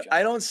 You don't sleep,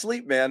 I don't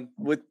sleep, man.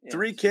 With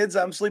 3 kids,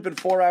 I'm sleeping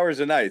 4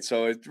 hours a night,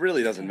 so it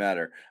really doesn't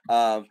matter.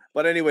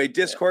 But anyway,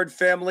 Discord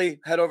family,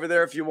 head over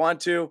there if you want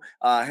to.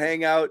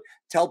 Hang out.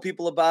 Tell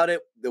people about it.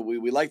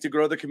 We like to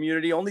grow the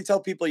community. Only tell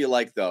people you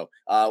like, though.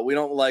 We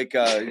don't like,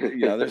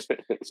 there's,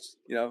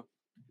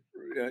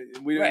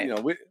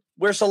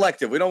 we're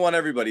selective. We don't want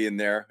everybody in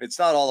there. It's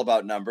not all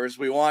about numbers.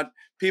 We want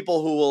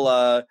people who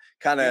will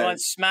we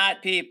want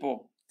smart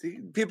people.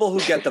 People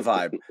who get the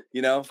vibe,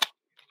 Yeah.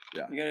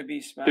 You gotta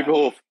be smart.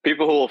 People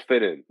who will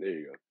fit in. There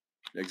you go.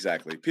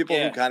 Exactly. People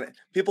who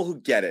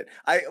get it.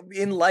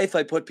 In life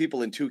I put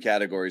people in 2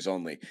 categories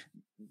only.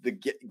 The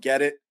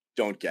get it,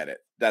 don't get it.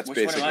 That's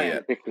basically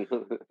it.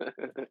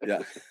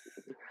 Yeah.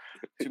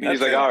 He's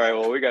like, all right,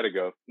 well, we got to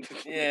go.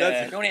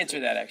 Yeah, don't answer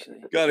that, actually.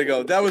 Got to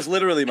go. That was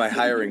literally my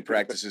hiring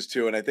practices,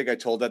 too. And I think I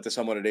told that to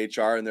someone at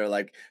HR, and they're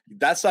like,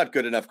 that's not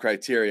good enough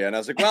criteria. And I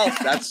was like, well,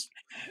 that's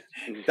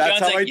John's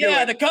how I do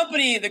it.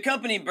 The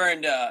company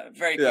burned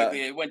very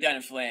quickly. It went down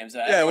in flames.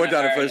 It went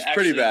down in flames.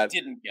 Pretty bad.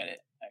 Didn't get it,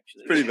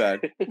 actually. Pretty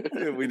bad.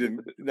 We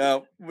didn't.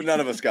 No, none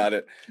of us got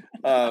it.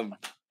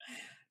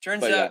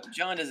 Turns out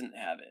John doesn't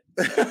have it.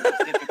 So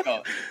it's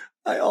difficult.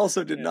 I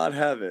also did not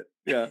have it.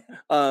 Yeah.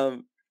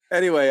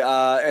 Anyway,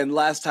 and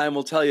last time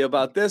we'll tell you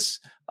about this.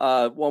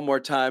 One more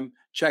time,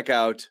 check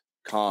out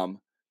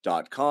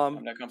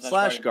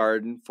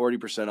calm.com/garden,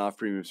 40% off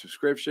premium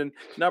subscription.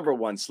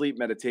 #1 sleep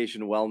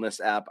meditation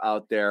wellness app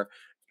out there.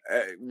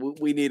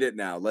 We need it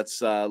now.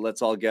 Let's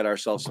all get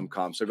ourselves some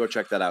calm. So go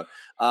check that out.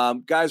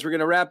 Guys, we're going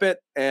to wrap it.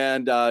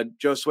 And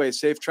Josue,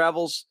 safe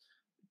travels.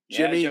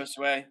 Jimmy,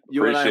 Josue.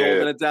 You and I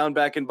holding it down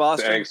back in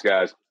Boston. Thanks,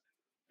 guys.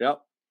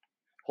 Yep.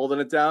 Holding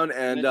it down.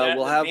 And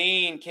we'll have...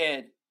 mean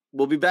kid.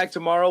 We'll be back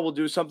tomorrow. We'll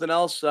do something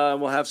else.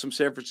 We'll have some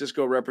San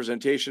Francisco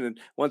representation. And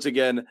once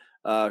again,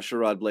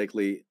 Sherrod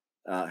Blakely,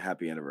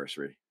 happy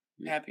anniversary.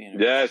 Happy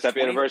anniversary. Yes,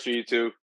 happy anniversary, you two.